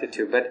attracted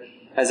to. But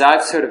as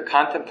I've sort of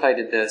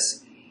contemplated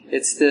this,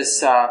 it's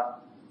this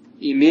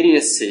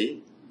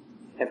immediacy.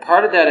 And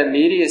part of that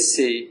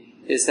immediacy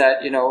is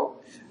that,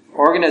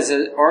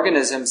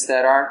 organisms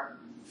that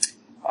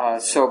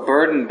aren't so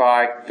burdened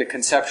by the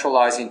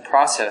conceptualizing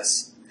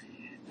process,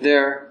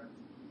 they're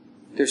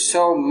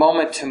so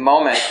moment to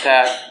moment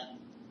that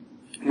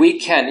we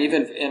can,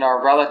 even in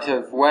our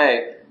relative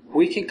way,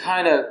 we can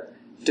kind of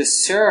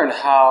discern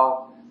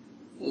how,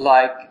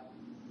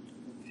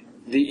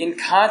 the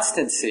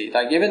inconstancy,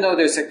 even though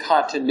there's a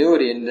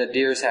continuity in the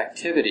deer's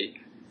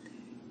activity,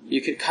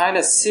 you can kind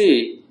of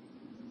see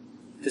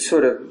the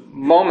sort of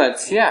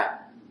moments, and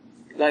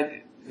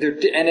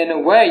in a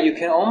way you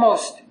can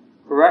almost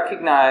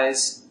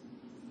recognize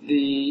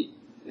the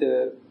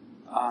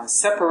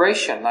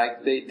separation,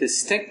 the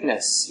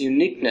distinctness,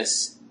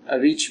 uniqueness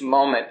of each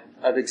moment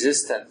of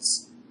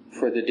existence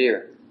for the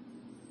deer.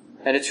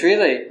 And it's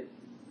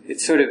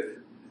sort of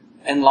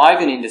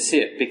enlivening to see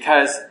it,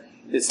 because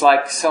it's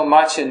like so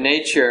much in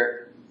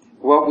nature,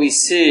 what we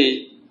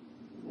see,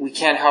 we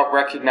can't help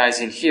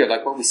recognizing here.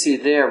 Like what we see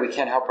there, we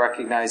can't help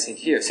recognizing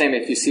here. Same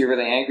if you see a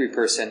really angry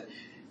person,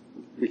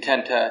 we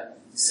tend to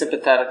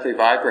sympathetically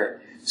vibrate.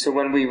 So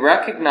when we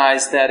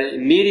recognize that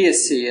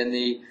immediacy and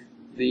the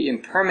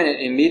impermanent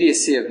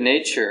immediacy of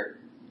nature,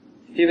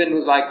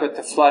 even like with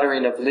the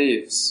fluttering of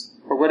leaves,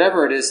 or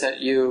whatever it is that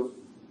you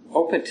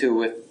open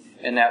to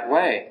in that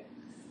way,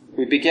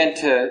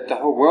 the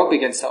whole world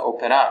begins to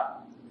open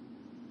up.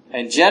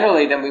 And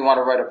generally then we want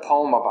to write a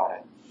poem about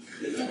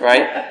it,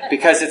 right?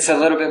 Because it's a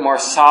little bit more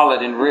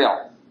solid and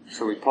real.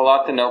 So we pull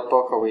out the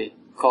notebook, or we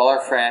call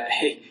our friend,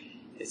 hey,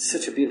 it's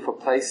such a beautiful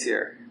place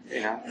here,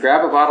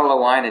 grab a bottle of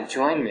wine and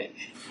join me.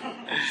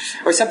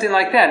 Or something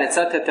like that. It's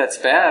not that that's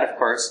bad, of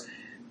course,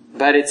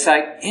 but it's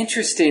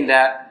interesting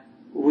that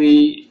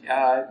we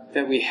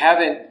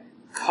haven't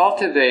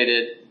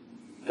cultivated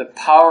the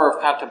power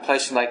of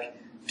contemplation,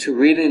 to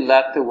really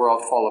let the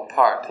world fall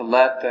apart, to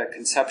let the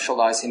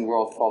conceptualizing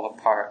world fall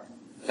apart,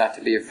 not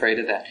to be afraid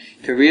of that,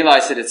 to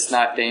realize that it's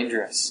not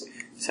dangerous.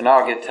 So now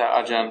I'll get to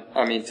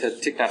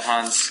Thich Nhat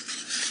Hanh's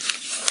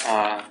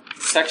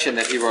section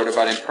that he wrote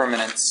about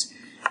impermanence.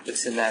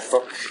 It's in that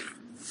book.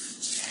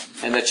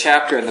 And the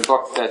chapter in the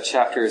book, that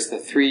chapter is the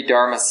 3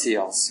 Dharma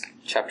Seals,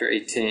 chapter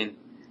 18.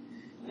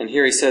 And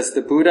here he says,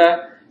 the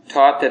Buddha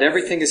taught that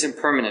everything is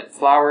impermanent: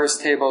 flowers,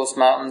 tables,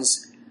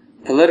 mountains,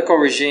 political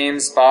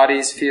regimes,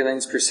 bodies,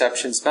 feelings,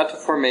 perceptions, mental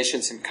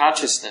formations, and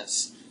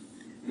consciousness.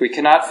 We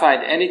cannot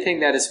find anything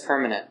that is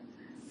permanent.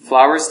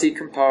 Flowers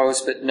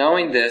decompose, but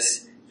knowing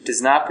this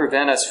does not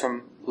prevent us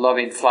from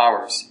loving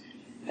flowers.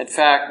 In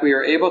fact, we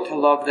are able to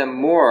love them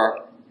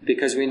more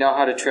because we know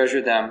how to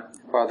treasure them,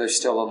 while they're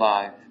still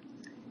alive.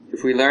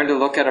 If we learn to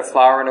look at a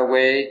flower in a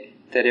way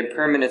that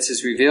impermanence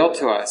is revealed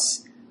to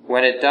us,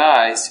 when it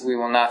dies, we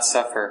will not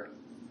suffer.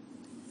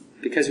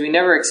 Because we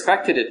never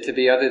expected it to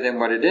be other than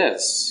what it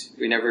is.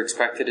 We never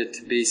expected it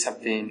to be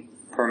something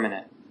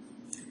permanent.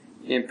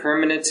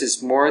 Impermanence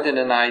is more than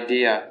an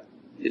idea.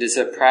 It is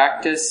a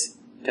practice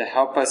to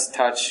help us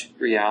touch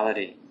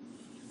reality.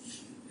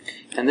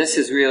 And this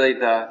is really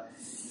the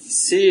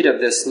seed of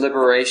this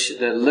liberation,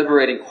 the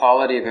liberating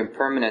quality of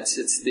impermanence.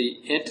 It's the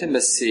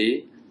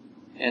intimacy,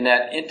 and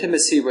that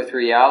intimacy with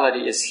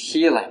reality is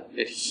healing.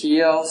 It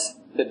heals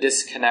the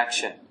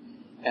disconnection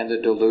and the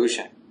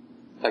delusion.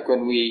 Like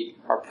when we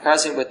are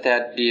present with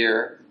that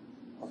deer,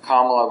 or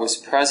Kamala was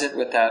present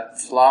with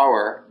that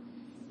flower,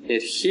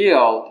 it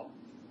healed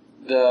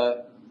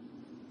the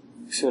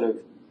sort of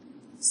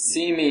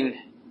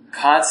seeming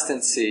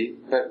constancy,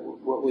 but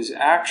what was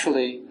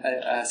actually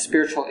a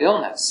spiritual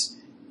illness,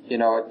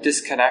 a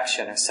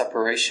disconnection, a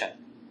separation,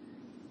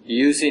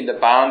 using the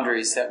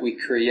boundaries that we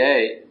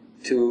create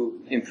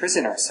to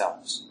imprison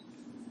ourselves.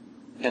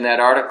 In that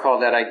article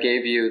that I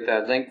gave you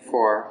the link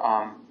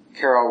for,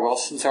 Carol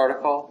Wilson's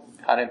article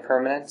on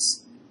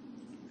impermanence,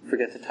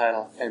 forget the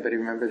title. Anybody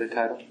remember the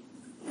title?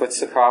 What's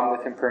the problem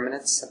with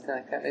impermanence? Something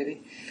like that,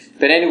 maybe?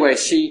 But anyway,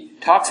 she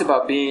talks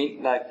about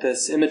being like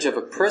this image of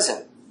a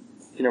prison.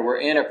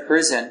 We're in a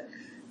prison,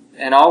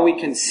 and all we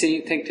can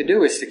think to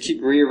do is to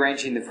keep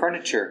rearranging the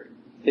furniture.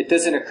 It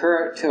doesn't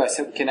occur to us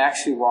that we can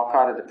actually walk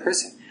out of the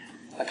prison.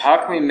 Like, how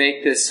can we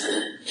make this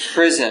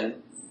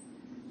prison,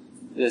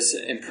 this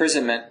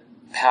imprisonment,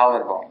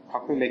 palatable? How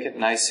can we make it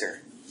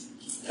nicer?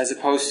 As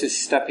opposed to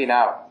stepping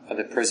out of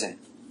the prison.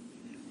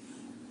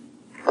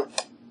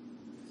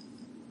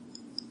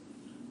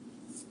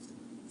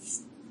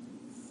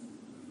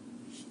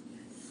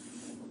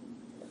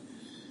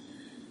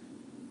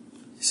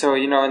 So,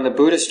 in the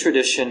Buddhist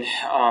tradition,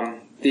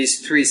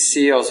 these three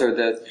seals, or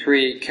the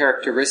three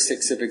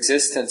characteristics of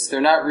existence, they're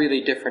not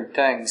really different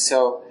things.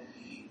 So,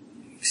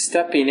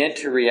 stepping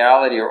into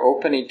reality or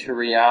opening to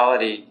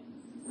reality,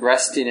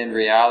 resting in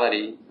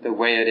reality the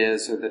way it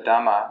is, or the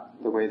Dhamma,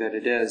 the way that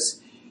it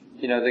is,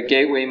 the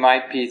gateway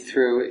might be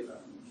through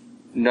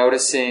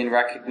noticing,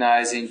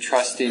 recognizing,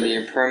 trusting the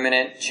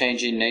impermanent,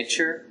 changing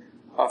nature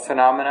of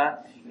phenomena.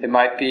 It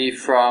might be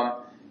from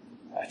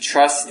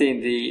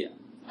trusting the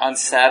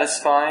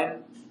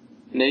unsatisfying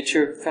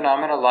nature of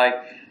phenomena, like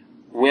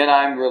when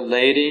I'm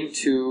relating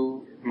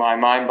to my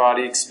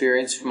mind-body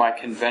experience from my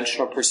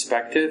conventional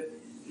perspective,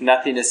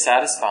 nothing is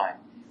satisfying,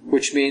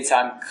 which means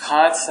I'm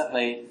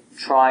constantly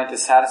trying to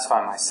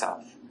satisfy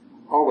myself,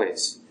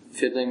 always,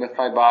 fiddling with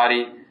my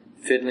body,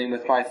 fiddling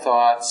with my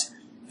thoughts,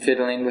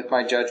 fiddling with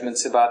my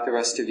judgments about the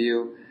rest of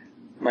you,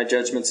 my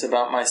judgments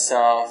about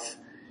myself,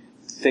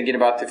 thinking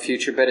about the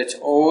future, but it's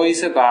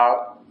always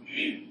about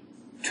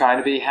trying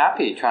to be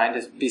happy, trying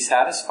to be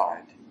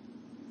satisfied.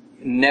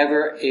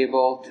 Never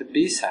able to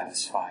be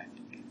satisfied.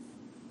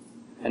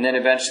 And then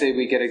eventually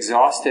we get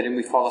exhausted and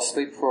we fall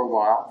asleep for a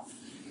while.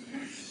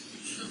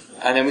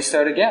 And then we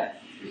start again.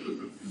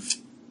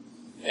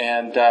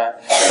 And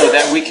so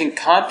that we can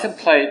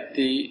contemplate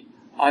the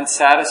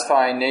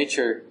unsatisfying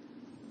nature,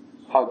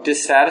 how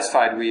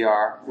dissatisfied we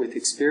are with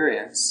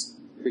experience.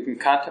 We can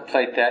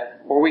contemplate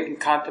that, or we can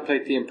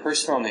contemplate the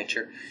impersonal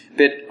nature.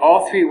 But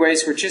all three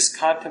ways, we're just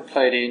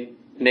contemplating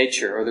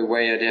nature, or the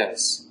way it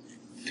is.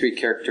 Three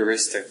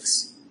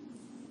characteristics.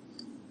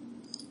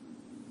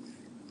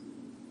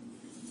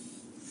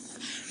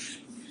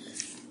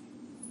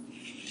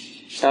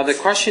 Now the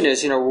question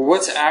is,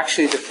 what's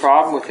actually the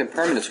problem with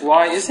impermanence?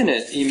 Why isn't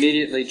it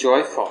immediately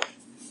joyful?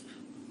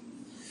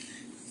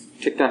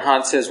 Thich Nhat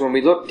Hanh says, when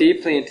we look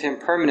deeply into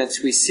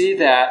impermanence, we see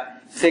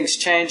that things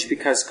change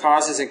because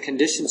causes and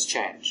conditions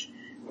change.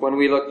 When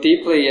we look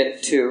deeply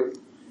into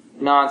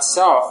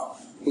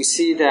non-self, we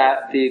see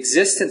that the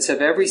existence of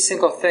every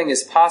single thing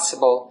is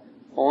possible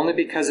only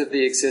because of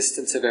the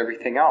existence of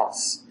everything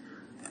else.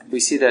 We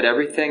see that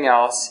everything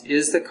else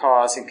is the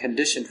cause and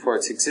condition for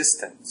its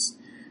existence.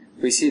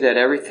 We see that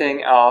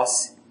everything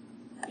else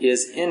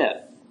is in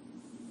it.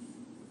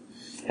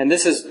 And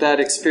this is that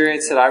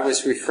experience that I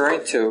was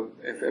referring to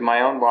in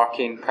my own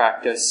walking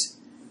practice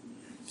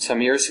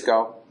some years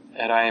ago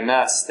at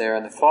IMS there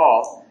in the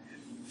fall.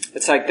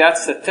 It's like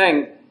that's the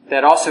thing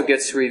that also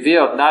gets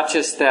revealed, not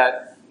just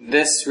that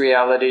this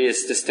reality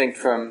is distinct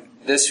from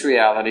this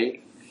reality,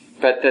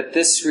 but that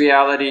this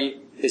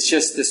reality is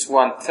just this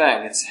one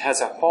thing. It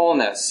has a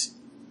wholeness.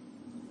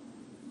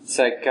 It's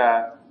like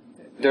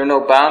there are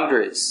no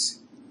boundaries.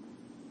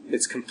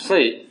 It's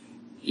complete.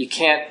 You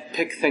can't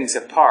pick things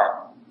apart.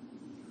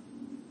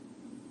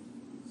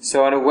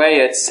 So in a way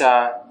it's,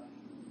 so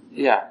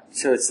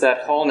it's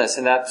that wholeness,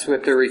 and that's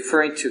what they're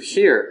referring to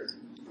here,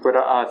 what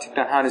Thich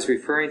Nhat Hanh is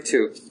referring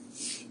to.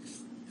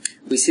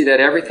 We see that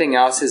everything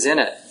else is in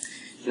it.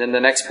 And then the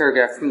next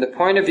paragraph, from the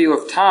point of view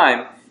of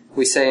time,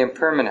 we say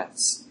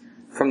impermanence.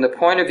 From the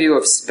point of view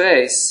of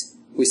space,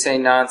 we say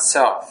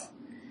non-self.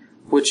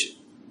 Which,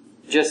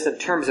 just in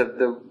terms of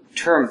the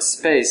term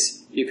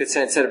space, you could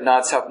say instead of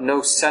non-self,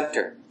 no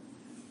center.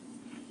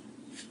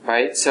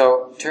 right?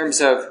 So in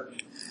terms of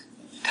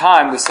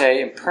time, we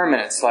say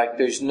impermanence, like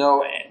there's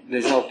no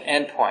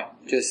end point,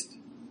 just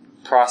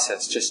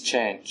process, just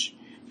change.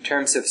 In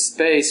terms of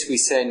space, we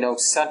say no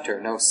center,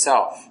 no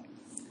self,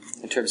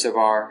 in terms of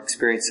our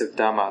experience of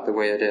Dhamma, the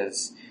way it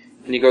is.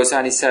 And he goes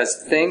on, he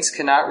says, things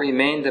cannot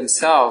remain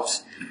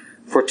themselves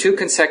for 2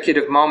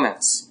 consecutive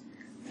moments.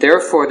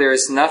 Therefore, there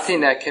is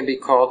nothing that can be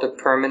called a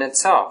permanent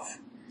self.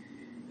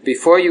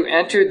 Before you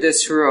entered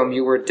this room,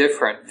 you were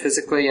different,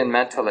 physically and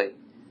mentally.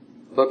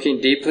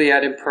 Looking deeply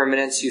at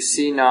impermanence, you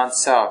see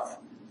non-self.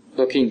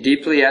 Looking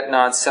deeply at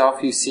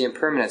non-self, you see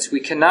impermanence.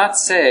 We cannot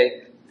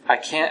say, I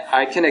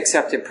can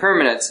accept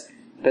impermanence,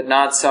 but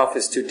non-self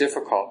is too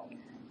difficult.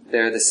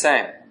 They're the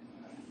same.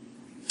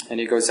 And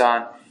he goes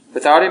on,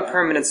 without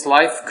impermanence,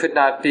 life could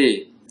not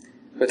be.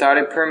 Without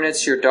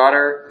impermanence, your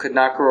daughter could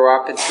not grow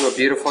up into a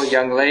beautiful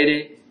young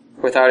lady.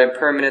 Without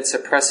impermanence,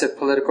 oppressive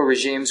political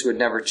regimes would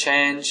never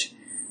change.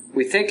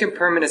 We think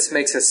impermanence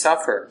makes us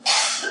suffer.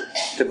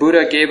 The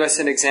Buddha gave us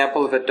an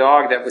example of a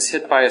dog that was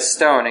hit by a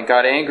stone and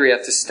got angry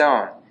at the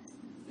stone.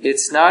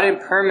 It's not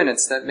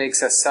impermanence that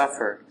makes us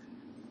suffer.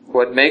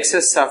 What makes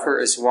us suffer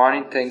is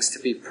wanting things to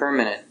be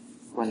permanent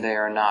when they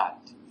are not.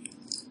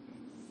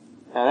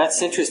 Now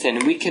that's interesting,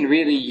 and we can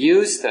really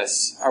use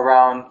this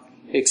around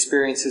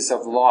experiences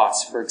of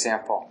loss, for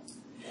example.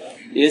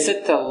 Is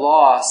it the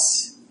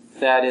loss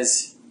that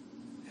is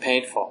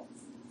painful?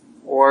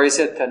 Or is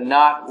it the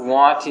not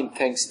wanting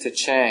things to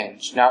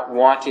change, not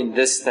wanting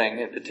this thing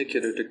in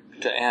particular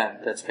to end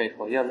that's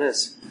painful? Yeah,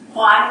 Liz.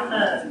 Well, I have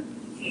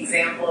an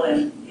example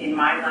in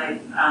my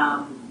life.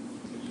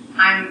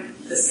 I'm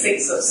the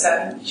 6th of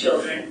 7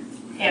 children,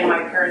 and my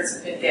parents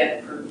have been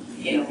dead for,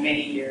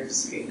 many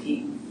years,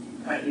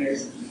 15, 20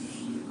 years.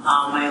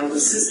 My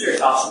oldest sister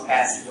has also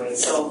passed away.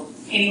 So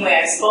anyway,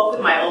 I spoke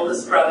with my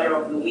oldest brother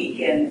over the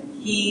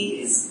weekend.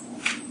 He is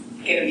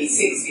going to be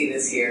 60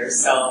 this year,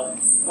 so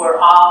we're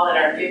all in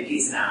our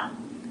 50s now.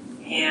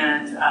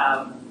 And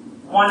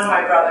one of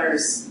my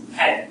brothers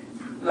at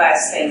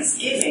last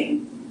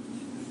Thanksgiving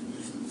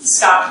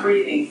stopped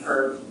breathing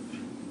for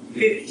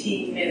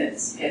 15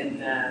 minutes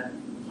and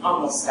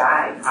almost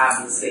died,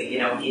 obviously.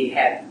 He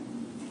had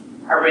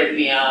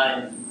arrhythmia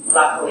and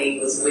luckily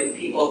was with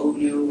people who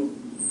knew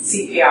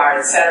CPR,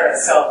 etc.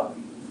 So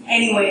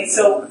anyway,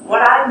 so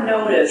what I've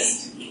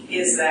noticed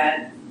is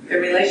that the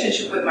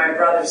relationship with my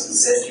brothers and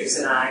sisters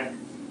and I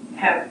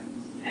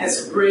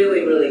has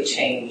really, really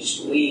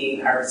changed.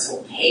 We are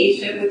so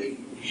patient.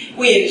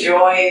 We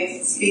enjoy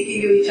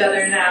speaking to each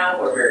other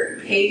now. We're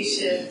very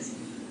patient.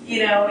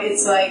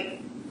 It's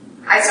like,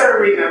 I sort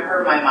of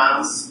remember my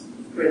mom's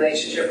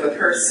relationship with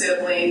her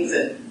siblings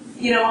and,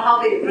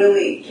 how they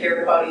really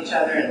cared about each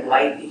other and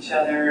liked each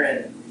other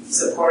and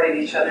supported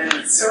each other. And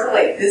it's sort of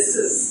like this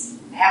is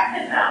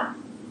happening now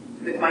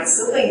with my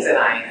siblings and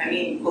I. I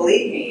mean,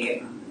 believe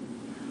me,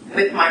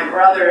 with my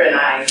brother and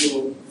I,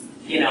 who,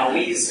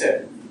 we used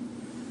to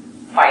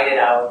fight it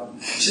out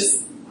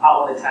just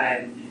all the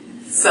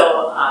time.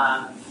 So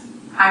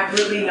I've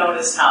really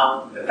noticed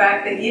how the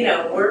fact that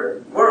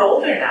we're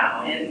older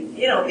now, and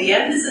the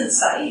end is in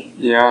sight.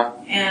 Yeah.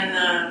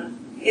 And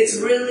it's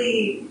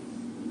really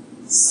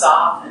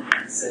softened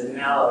us and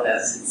mellowed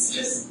us. It's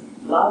just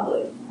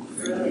lovely,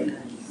 really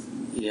nice.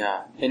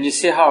 Yeah, and you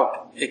see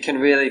how it can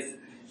really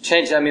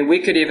change. I mean, we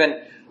could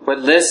even, what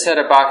Liz said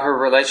about her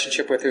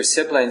relationship with her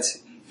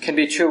siblings can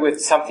be true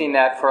with something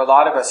that for a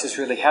lot of us is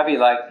really heavy,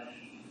 like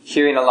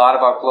hearing a lot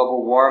about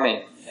global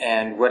warming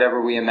and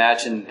whatever we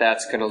imagine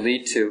that's going to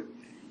lead to.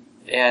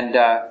 And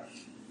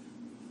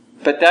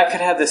but that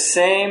could have the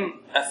same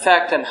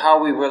effect on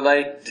how we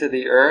relate to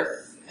the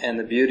earth and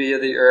the beauty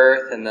of the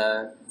earth and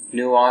the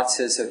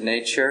nuances of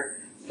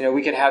nature.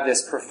 We could have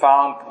this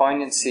profound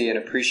poignancy and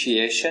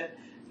appreciation,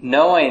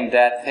 knowing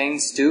that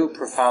things do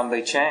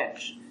profoundly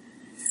change.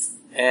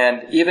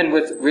 And even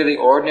with really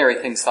ordinary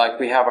things, like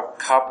we have a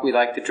cup we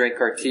like to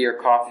drink our tea or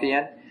coffee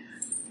in,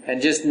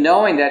 and just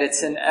knowing that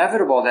it's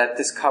inevitable that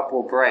this cup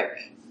will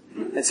break.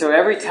 And so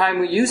every time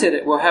we use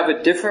it, we'll have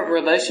a different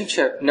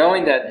relationship,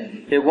 knowing that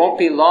it won't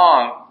be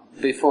long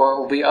before it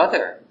will be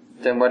other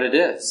than what it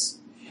is.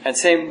 And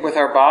same with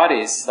our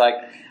bodies. Like,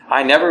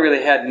 I never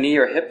really had knee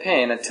or hip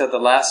pain until the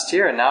last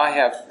year, and now I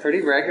have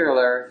pretty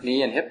regular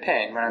knee and hip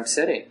pain when I'm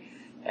sitting.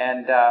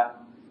 And,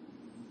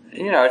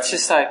 it's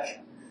just like,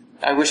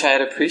 I wish I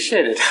had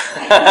appreciated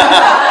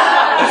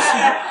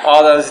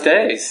all those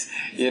days,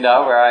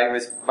 where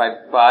my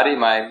body,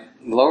 my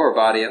lower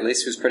body at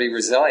least, was pretty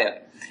resilient.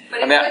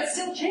 But it could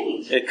still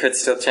change. It could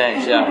still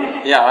change,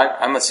 yeah. Yeah,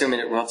 I'm assuming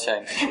it will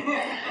change.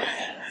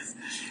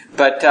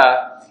 But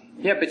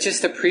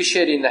just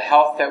appreciating the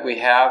health that we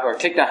have, or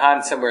Thich Nhat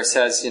Hanh somewhere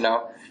says,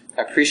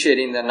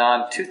 appreciating the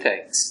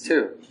non-toothaches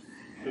too.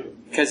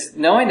 Because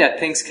knowing that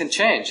things can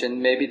change,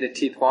 and maybe the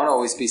teeth won't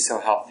always be so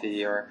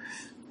healthy or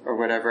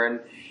whatever. And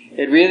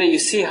it really, you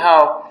see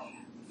how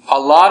a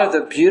lot of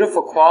the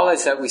beautiful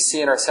qualities that we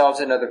see in ourselves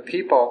and other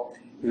people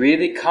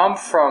really come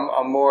from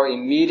a more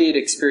immediate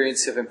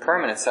experience of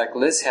impermanence, like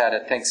Liz had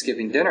at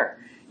Thanksgiving dinner.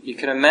 You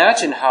can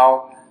imagine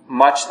how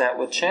much that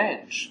will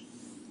change.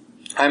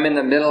 I'm in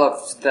the middle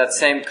of that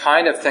same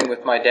kind of thing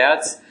with my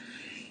dad's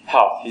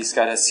health. He's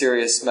got a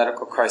serious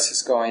medical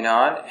crisis going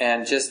on,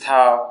 and just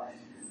how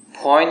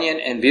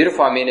poignant and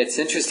beautiful. I mean, it's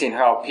interesting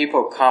how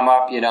people come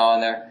up, and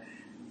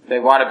they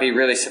want to be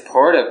really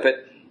supportive,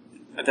 but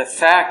the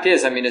fact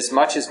is, I mean, as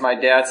much as my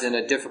dad's in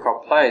a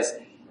difficult place,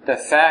 the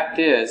fact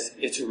is,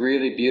 it's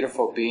really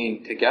beautiful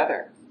being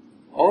together.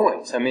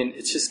 Always. I mean,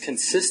 it just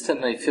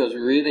consistently feels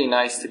really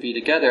nice to be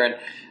together, and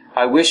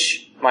I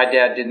wish my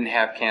dad didn't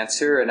have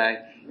cancer, and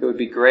it would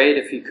be great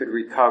if he could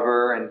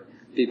recover and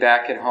be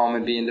back at home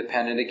and be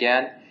independent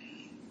again.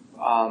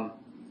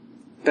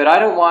 But I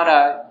don't want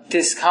to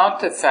discount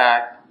the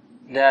fact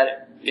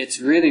that it's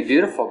really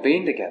beautiful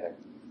being together.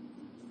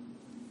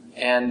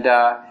 And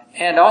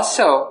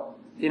also,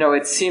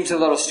 it seems a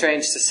little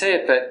strange to say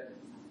it, but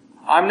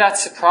I'm not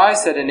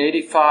surprised that an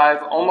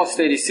 85, almost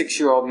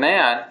 86-year-old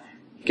man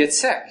gets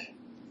sick.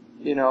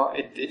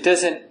 It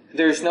doesn't,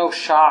 there's no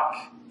shock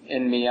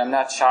in me. I'm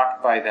not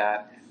shocked by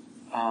that.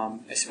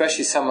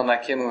 Especially someone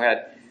like him who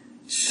had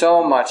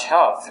so much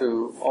health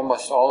through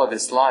almost all of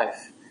his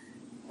life.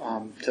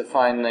 To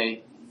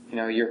finally,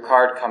 your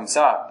card comes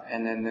up,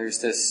 and then there's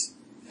this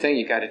thing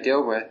you got to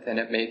deal with, and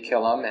it may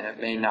kill him, and it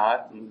may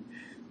not, and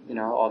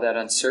all that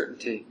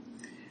uncertainty.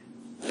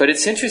 But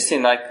it's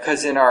interesting,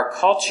 because in our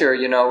culture,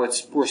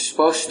 we're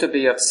supposed to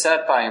be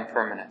upset by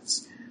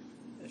impermanence,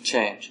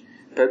 change.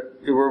 But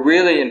we're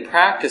really, in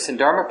practice, in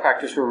Dharma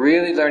practice, we're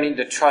really learning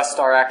to trust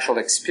our actual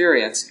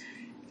experience,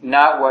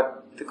 not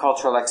what the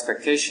cultural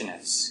expectation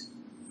is.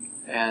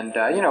 And,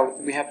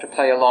 we have to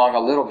play along a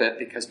little bit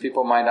because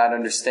people might not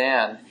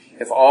understand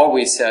if all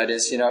we said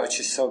is, it's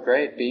just so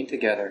great being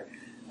together.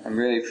 I'm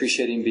really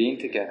appreciating being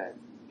together,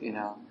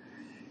 Yeah.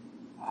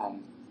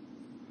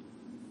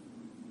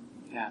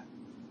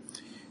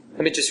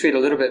 Let me just read a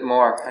little bit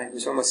more. I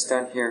was almost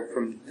done here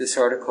from this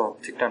article,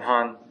 Thich Nhat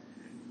Hanh.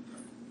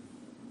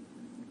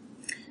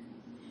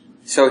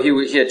 So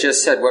he had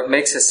just said, what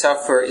makes us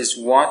suffer is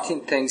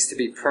wanting things to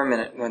be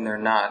permanent when they're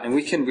not. And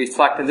we can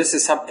reflect, and this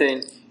is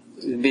something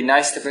it would be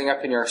nice to bring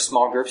up in your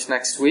small groups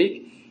next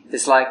week,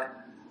 is like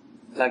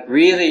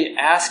really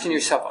asking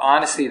yourself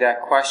honestly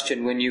that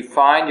question. When you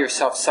find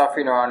yourself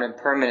suffering around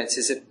impermanence,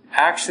 is it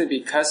actually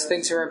because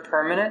things are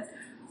impermanent,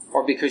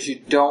 or because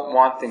you don't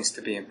want things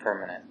to be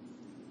impermanent?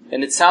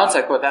 And it sounds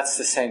like, well, that's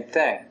the same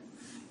thing.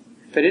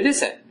 But it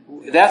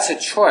isn't. That's a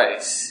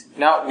choice.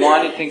 Not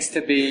wanting things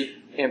to be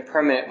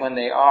impermanent when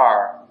they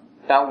are,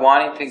 not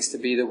wanting things to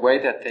be the way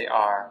that they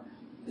are,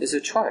 is a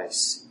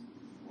choice.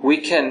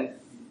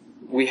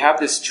 We have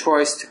this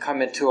choice to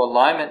come into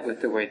alignment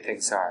with the way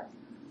things are.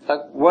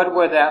 What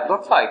would that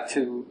look like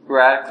to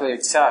radically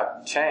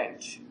accept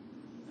change?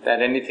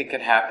 That anything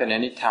can happen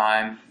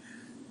anytime,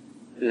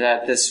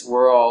 that this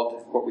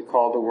world, what we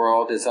call the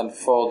world, is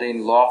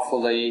unfolding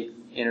lawfully,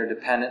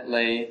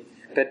 interdependently,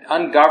 but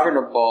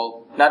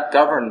ungovernable, not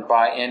governed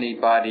by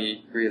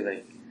anybody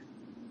really.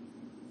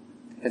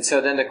 And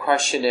so then the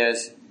question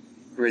is,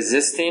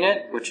 resisting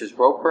it, which is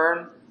rope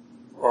burn,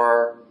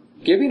 or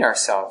giving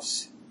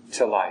ourselves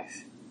to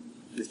life,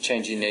 the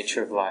changing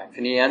nature of life.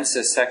 And he ends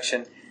this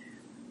section,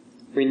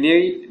 we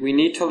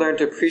need to learn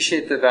to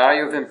appreciate the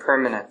value of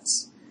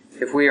impermanence.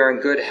 If we are in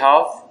good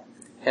health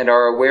and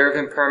are aware of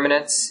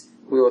impermanence,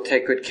 we will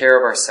take good care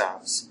of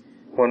ourselves.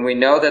 When we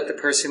know that the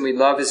person we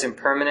love is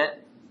impermanent,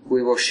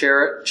 we will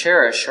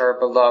cherish our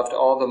beloved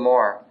all the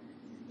more.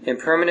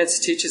 Impermanence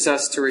teaches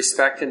us to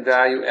respect and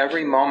value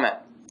every moment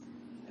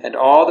and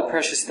all the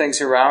precious things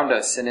around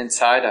us and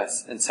inside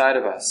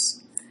of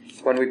us.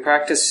 When we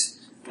practice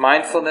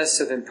mindfulness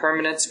of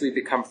impermanence, we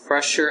become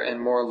fresher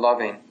and more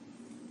loving.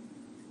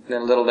 And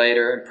then a little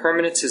later,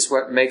 impermanence is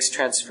what makes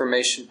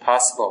transformation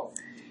possible.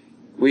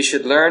 We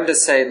should learn to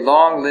say,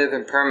 long live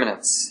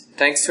impermanence.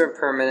 Thanks to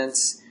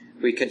impermanence,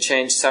 we can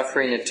change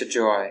suffering into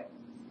joy.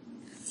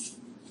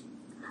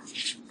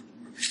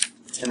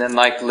 And then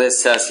like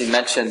Liz says, he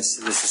mentions,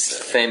 this is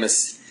a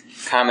famous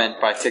comment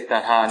by Thich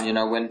Nhat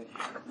Hanh,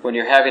 when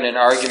you're having an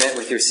argument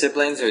with your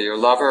siblings or your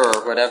lover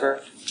or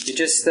whatever, you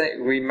just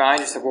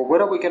remind yourself, well,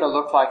 what are we going to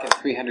look like in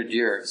 300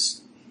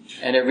 years?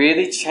 And it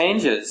really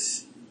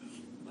changes.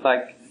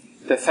 Like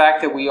the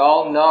fact that we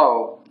all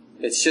know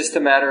it's just a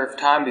matter of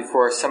time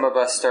before some of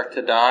us start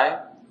to die.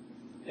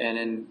 And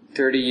in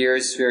 30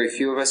 years, very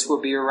few of us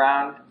will be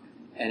around.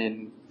 And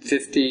in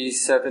 50,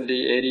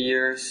 70, 80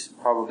 years,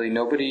 probably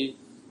nobody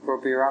will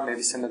be around.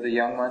 Maybe some of the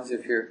young ones,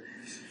 if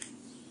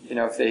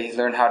they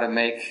learn how to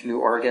make new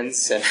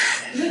organs and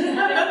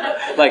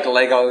like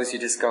Legos, you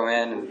just go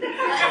in and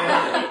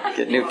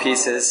get new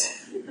pieces.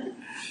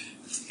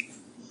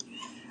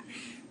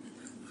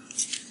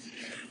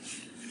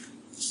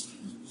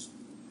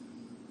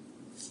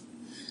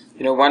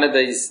 One of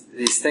these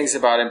things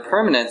about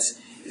impermanence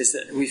is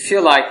that we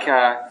feel like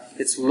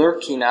it's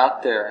lurking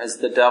out there as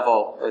the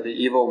devil or the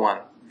evil one,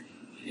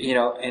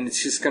 and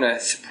it's just going to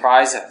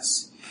surprise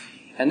us.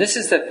 And this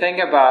is the thing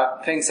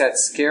about things that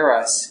scare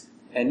us,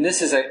 and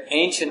this is an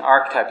ancient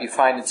archetype you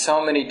find in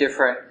so many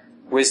different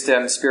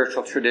wisdom,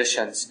 spiritual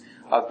traditions,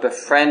 of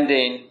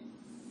befriending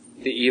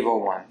the evil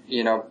one,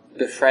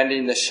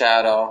 befriending the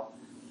shadow.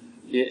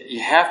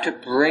 You have to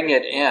bring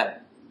it in.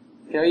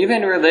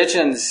 Even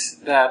religions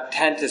that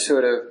tend to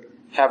sort of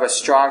have a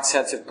strong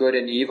sense of good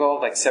and evil,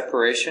 like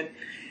separation.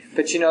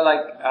 But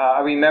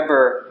I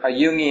remember a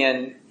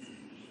Jungian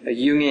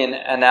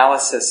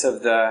analysis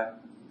of the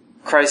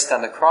Christ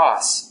on the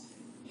cross.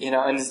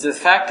 And the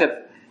fact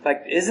that,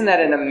 isn't that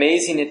an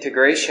amazing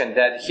integration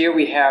that here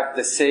we have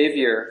the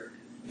Savior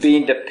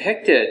being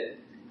depicted,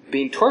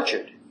 being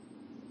tortured,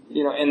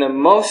 in the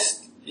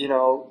most,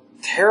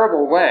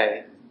 terrible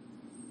way,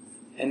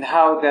 and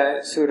how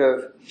that sort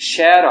of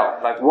shadow,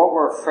 like what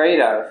we're afraid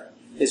of,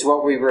 is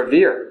what we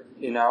revere,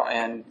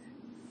 and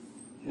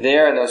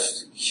there in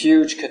those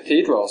huge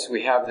cathedrals,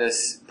 we have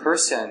this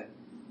person.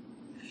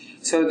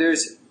 So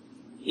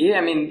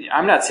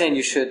I'm not saying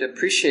you should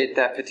appreciate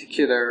that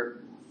particular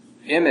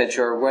image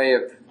or way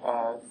of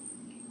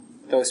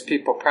those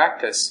people like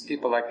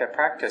that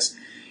practice,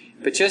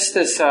 but just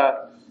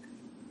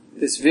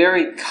this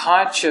very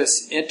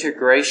conscious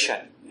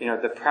integration.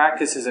 The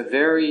practice is a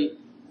very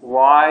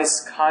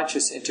wise,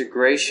 conscious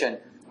integration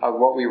of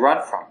what we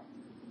run from,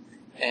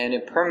 and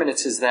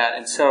impermanence is that.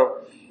 And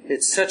so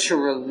it's such a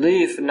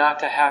relief not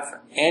to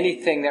have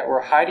anything that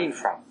we're hiding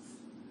from.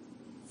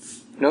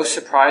 No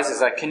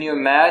surprises. Can you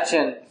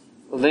imagine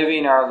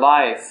living our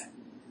life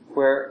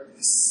where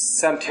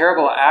some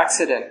terrible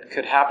accident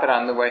could happen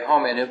on the way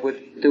home, and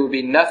there would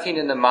be nothing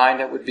in the mind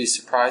that would be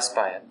surprised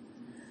by it?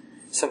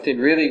 Something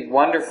really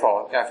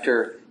wonderful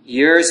after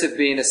years of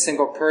being a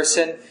single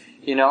person,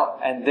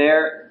 and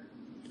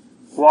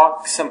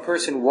some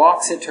person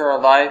walks into our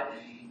life,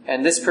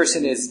 and this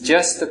person is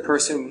just the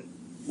person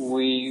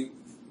we're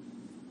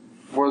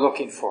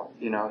looking for,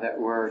 that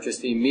we're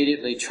just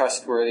immediately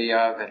trustworthy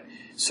of, and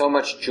so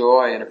much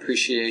joy and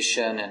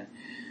appreciation and,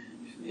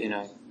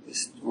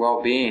 this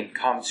well-being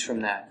comes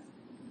from that.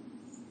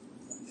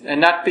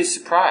 And not be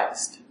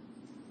surprised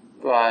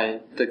by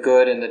the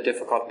good and the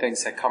difficult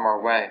things that come our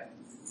way.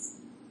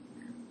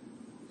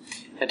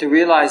 And to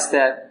realize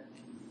that,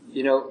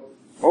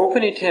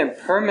 opening to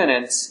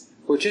impermanence,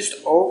 we're just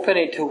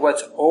opening to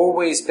what's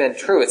always been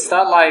true. It's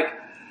not like,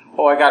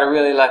 I gotta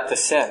really let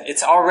this in.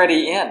 It's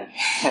already in.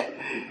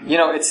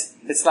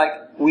 It's like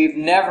we've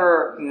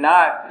never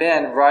not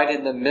been right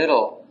in the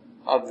middle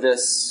of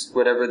this,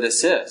 whatever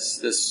this is,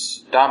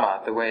 this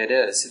Dhamma, the way it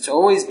is. It's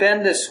always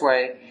been this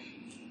way.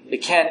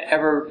 It can't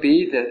ever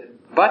be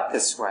but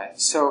this way.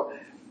 So,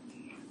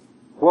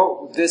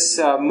 this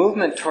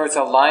movement towards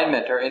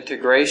alignment or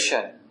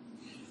integration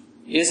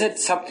isn't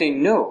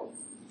something new.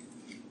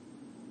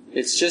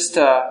 It's just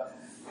a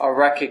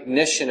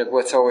recognition of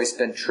what's always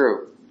been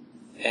true.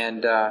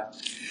 And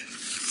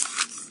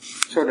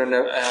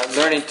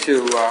learning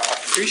to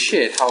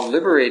appreciate how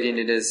liberating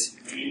it is,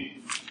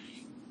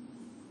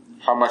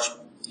 how much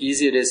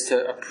easy it is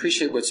to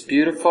appreciate what's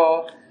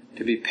beautiful,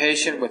 to be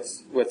patient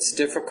with what's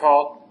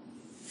difficult.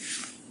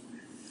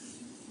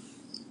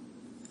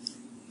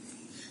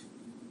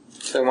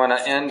 So I want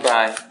to end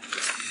by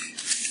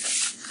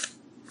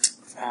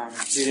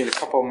reading a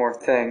couple more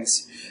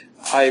things.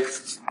 I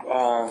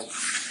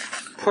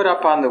put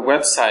up on the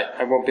website,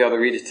 I won't be able to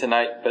read it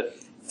tonight, but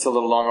it's a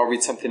little long, I'll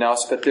read something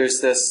else, but there's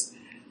this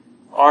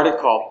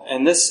article,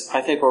 and this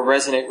I think will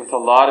resonate with a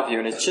lot of you,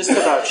 and it's just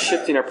about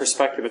shifting our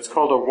perspective. It's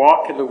called A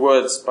Walk in the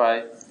Woods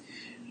by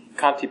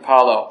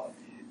Kantipalo,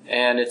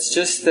 and it's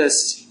just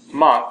this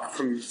monk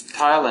from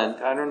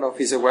Thailand, I don't know if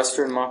he's a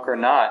Western monk or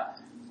not,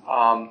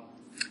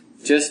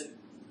 just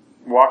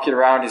walking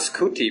around his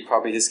kuti,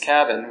 probably his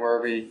cabin,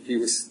 wherever he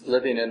was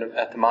living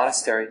at the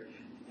monastery,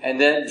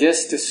 and then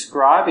just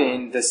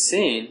describing the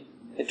scene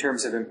in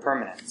terms of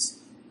impermanence.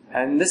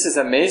 And this is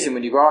amazing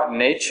when you go out in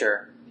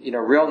nature,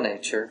 real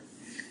nature,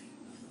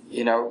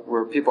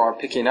 where people are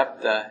picking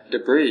up the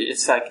debris.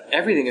 It's like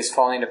everything is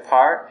falling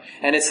apart,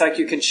 and it's like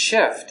you can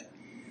shift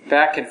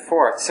back and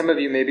forth. Some of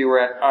you maybe were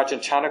at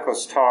Ajahn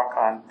Chanako's talk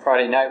on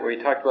Friday night where he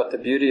talked about the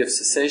beauty of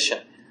cessation.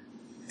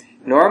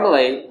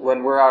 Normally,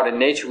 when we're out in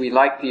nature, we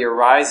like the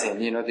arising,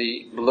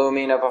 the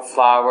blooming of a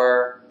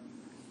flower.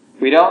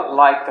 We don't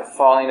like the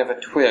falling of a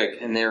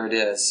twig, and there it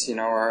is,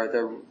 or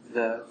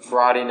the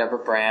rotting of a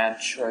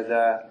branch, or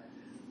the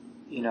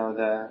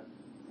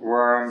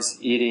worms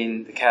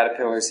eating, the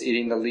caterpillars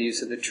eating the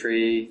leaves of the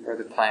tree or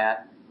the plant.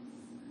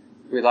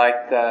 We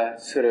like the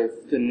sort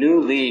of the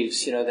new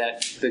leaves,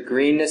 that the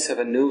greenness of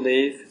a new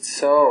leaf. It's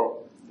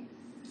so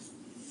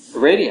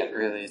radiant,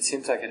 really. It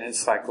seems like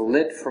it's like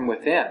lit from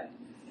within.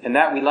 And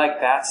that we like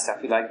that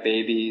stuff. We like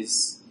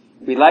babies.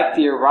 We like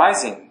the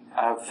arising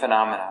of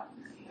phenomena.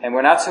 And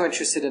we're not so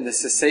interested in the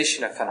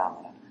cessation of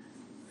phenomena.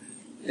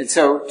 And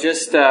so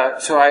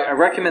so I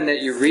recommend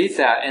that you read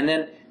that and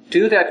then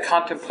do that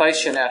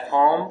contemplation at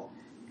home,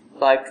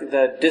 like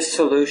the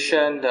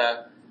dissolution,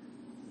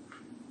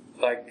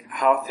 like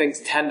how things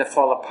tend to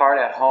fall apart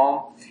at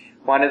home.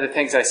 One of the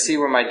things I see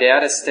where my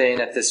dad is staying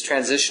at this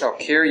transitional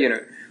care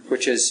unit,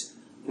 which is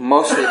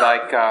mostly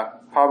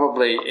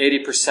probably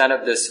 80%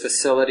 of this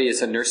facility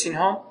is a nursing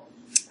home,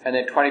 and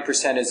then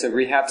 20% is a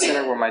rehab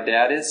center where my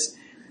dad is.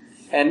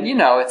 And,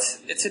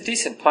 it's a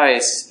decent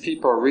place.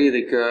 People are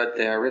really good.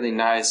 They're really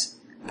nice.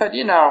 But,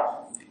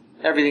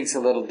 everything's a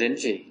little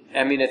dingy.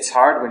 I mean, it's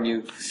hard when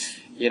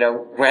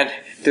when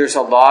there's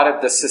a lot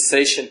of the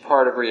cessation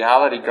part of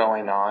reality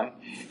going on,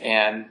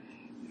 and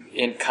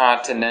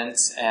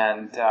incontinence,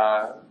 and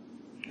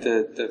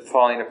the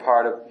falling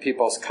apart of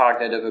people's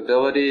cognitive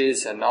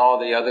abilities, and all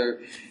the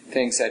other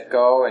things that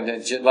go, and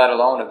let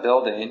alone a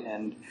building,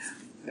 and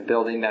a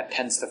building that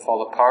tends to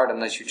fall apart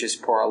unless you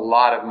just pour a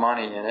lot of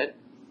money in it.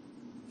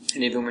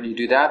 And even when you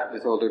do that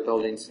with older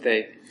buildings,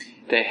 they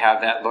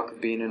have that look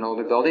of being an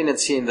older building, and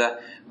seeing the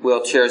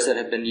wheelchairs that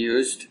have been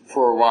used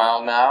for a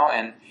while now,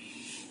 and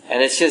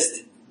it's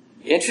just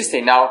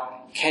interesting.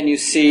 Now,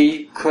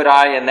 could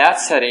I in that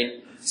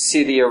setting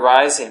see the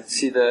arising,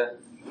 see the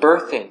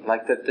birthing,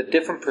 like the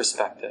different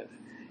perspective,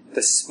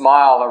 the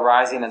smile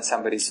arising in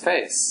somebody's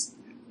face,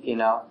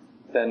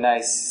 the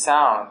nice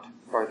sound,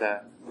 or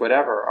the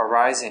whatever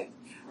arising,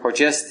 or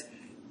just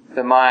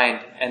the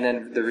mind, and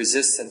then the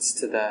resistance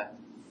to the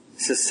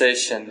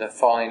cessation, the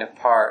falling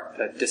apart,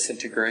 the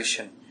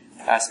disintegration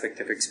aspect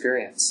of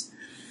experience.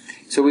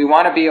 So we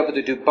want to be able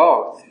to do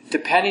both.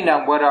 Depending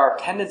on what our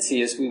tendency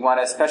is, we want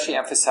to especially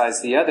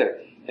emphasize the other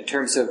in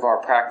terms of our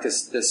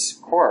practice this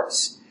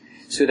course,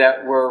 so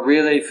that we're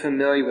really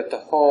familiar with the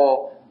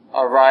whole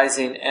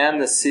arising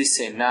and the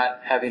ceasing,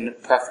 not having a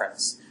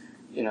preference.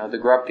 The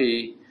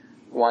grumpy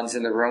ones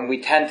in the room, we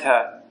tend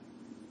to,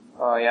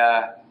 oh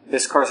yeah,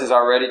 this course is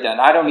already done.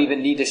 I don't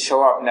even need to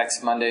show up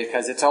next Monday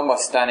because it's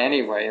almost done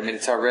anyway. I mean,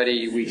 it's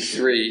already week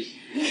 3.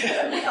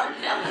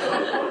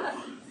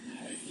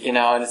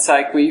 And it's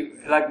like,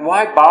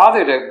 why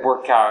bother to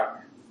work out?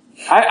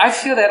 I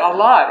feel that a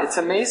lot. It's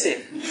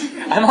amazing.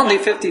 I'm only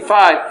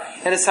 55,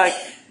 and it's like,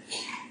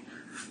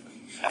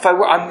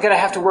 I'm going to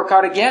have to work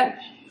out again.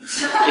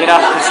 It's like,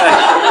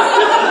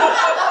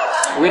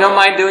 we don't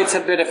mind doing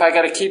something, but if I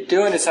got to keep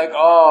doing it, it's like,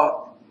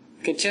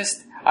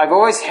 I've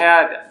always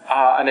had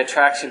an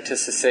attraction to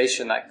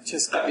cessation, like,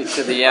 just get me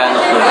to the end.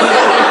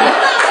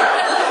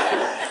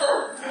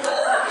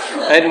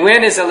 And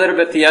Wynn is a little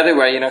bit the other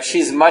way.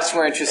 She's much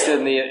more interested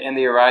in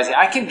the arising.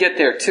 I can get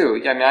there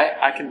too. I mean,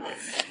 I can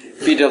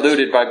be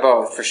deluded by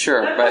both, for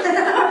sure. But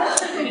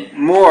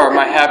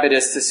my habit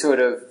is to sort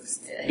of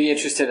be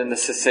interested in the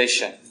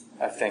cessation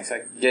of things,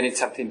 like getting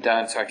something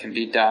done so I can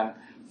be done.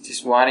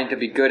 Just wanting to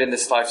be good in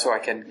this life so I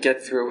can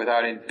get through it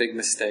without any big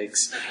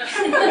mistakes.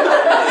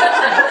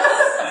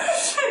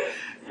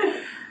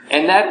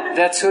 And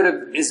that sort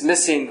of is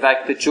missing,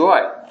 like, the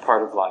joy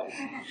part of life.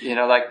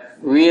 Like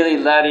really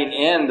letting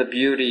in the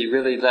beauty,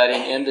 really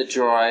letting in the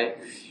joy,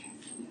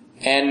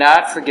 and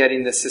not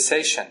forgetting the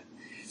cessation.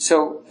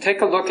 So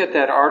take a look at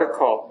that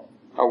article,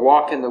 A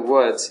Walk in the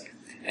Woods,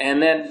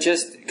 and then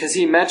just, because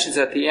he mentions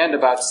at the end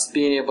about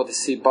being able to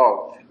see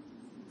both.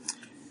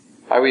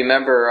 I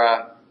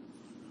remember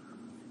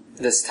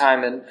this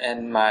time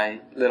in my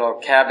little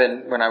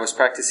cabin when I was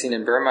practicing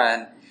in Burma,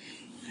 and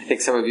I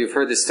think some of you have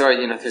heard this story.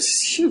 There's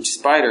this huge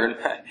spider,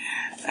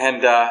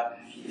 and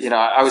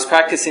I was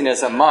practicing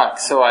as a monk,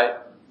 so I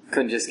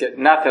couldn't just get,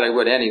 not that I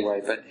would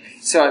anyway, but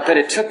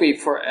it took me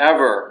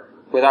forever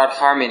without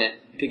harming it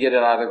to get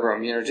it out of the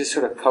room. Just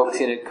sort of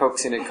coaxing it,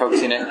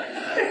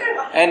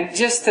 and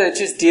just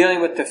dealing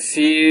with the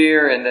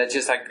fear, and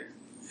just like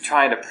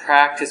trying to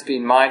practice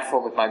being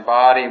mindful with my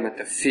body and with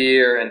the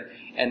fear,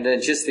 and then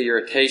just the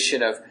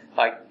irritation of,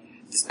 like,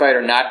 the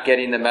spider not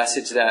getting the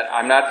message that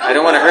I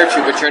don't want to hurt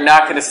you, but you're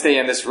not going to stay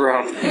in this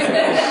room.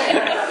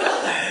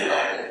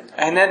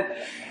 And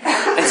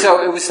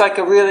so it was like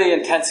a really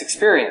intense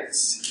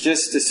experience,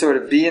 just to sort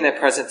of be in that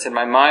presence, and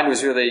my mind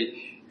was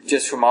really,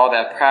 just from all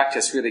that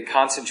practice, really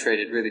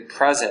concentrated, really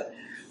present.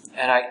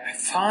 And I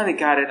finally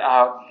got it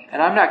out,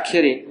 and I'm not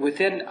kidding,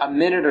 within a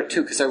minute or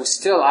two, because I was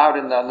still out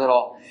in the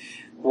little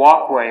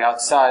walkway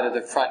outside of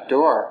the front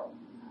door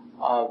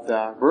of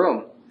the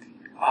room,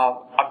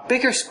 a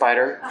bigger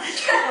spider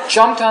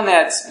jumped on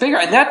that bigger,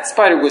 and that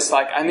spider was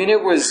like,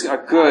 it was a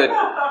good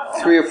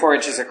 3 or 4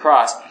 inches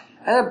across.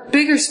 And a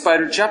bigger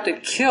spider jumped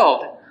and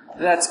killed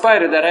that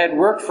spider that I had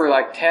worked for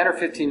like 10 or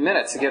 15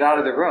 minutes to get out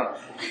of the room.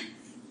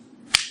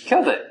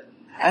 Killed it.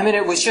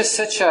 It was just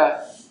such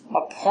a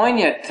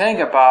poignant thing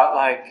about,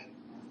 like,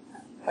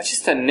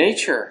 just the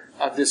nature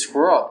of this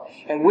world.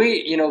 And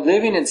we,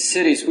 living in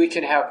cities, we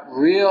can have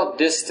real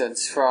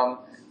distance from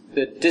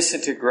the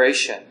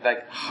disintegration.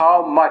 Like,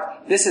 how much,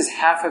 this is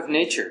half of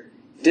nature.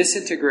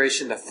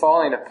 Disintegration, the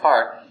falling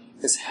apart,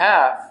 is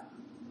half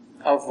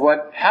of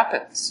what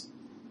happens.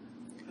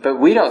 But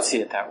we don't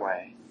see it that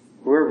way.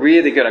 We're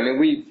really good.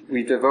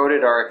 We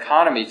devoted our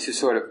economy to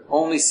sort of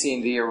only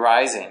seeing the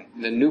arising,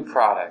 the new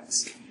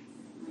products.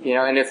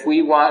 And if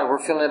we're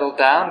feeling a little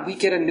down, we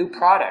get a new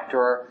product.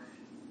 Or,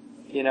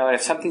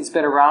 if something's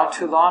been around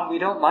too long, we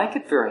don't like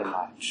it very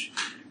much.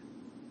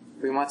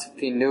 We want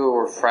something new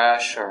or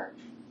fresh.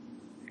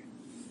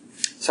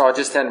 So I'll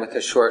just end with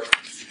a short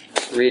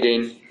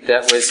reading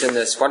that was in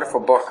this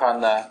wonderful book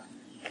on the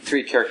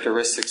 3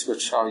 characteristics,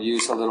 which I'll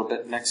use a little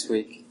bit next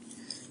week.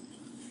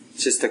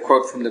 Just a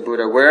quote from the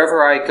Buddha.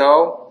 Wherever I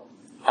go,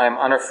 I am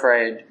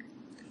unafraid.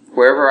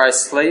 Wherever I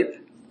sleep,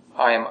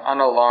 I am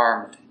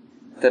unalarmed.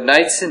 The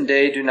nights and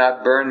day do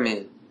not burn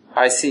me.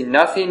 I see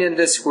nothing in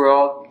this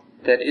world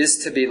that is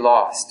to be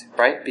lost,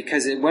 right?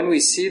 Because when we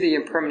see the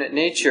impermanent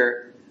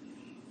nature,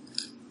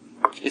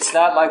 it's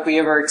not like we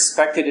ever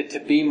expected it to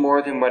be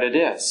more than what it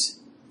is.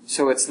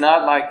 So it's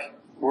not like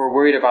we're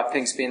worried about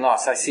things being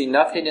lost. I see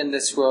nothing in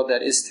this world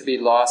that is to be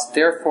lost.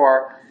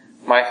 Therefore,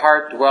 my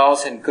heart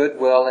dwells in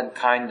goodwill and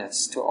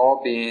kindness to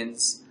all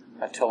beings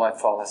until I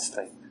fall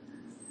asleep.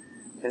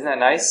 Isn't that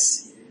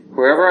nice?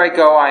 Wherever I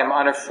go, I am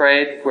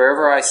unafraid.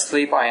 Wherever I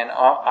sleep, I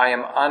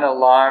am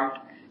unalarmed.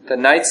 The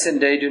nights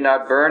and day do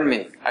not burn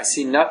me. I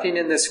see nothing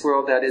in this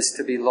world that is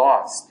to be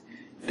lost.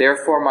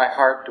 Therefore, my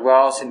heart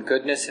dwells in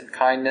goodness and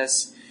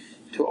kindness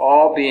to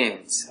all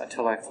beings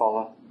until I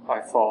fall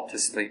to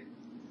sleep.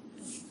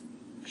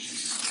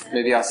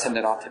 Maybe I'll send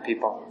it out to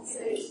people.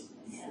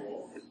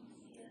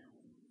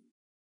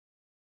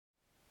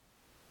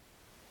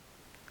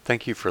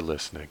 Thank you for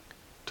listening.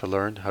 To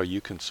learn how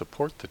you can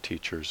support the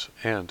teachers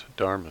and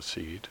Dharma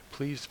Seed,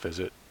 please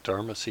visit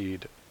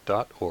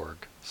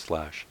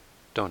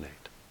dharmaseed.org/donate.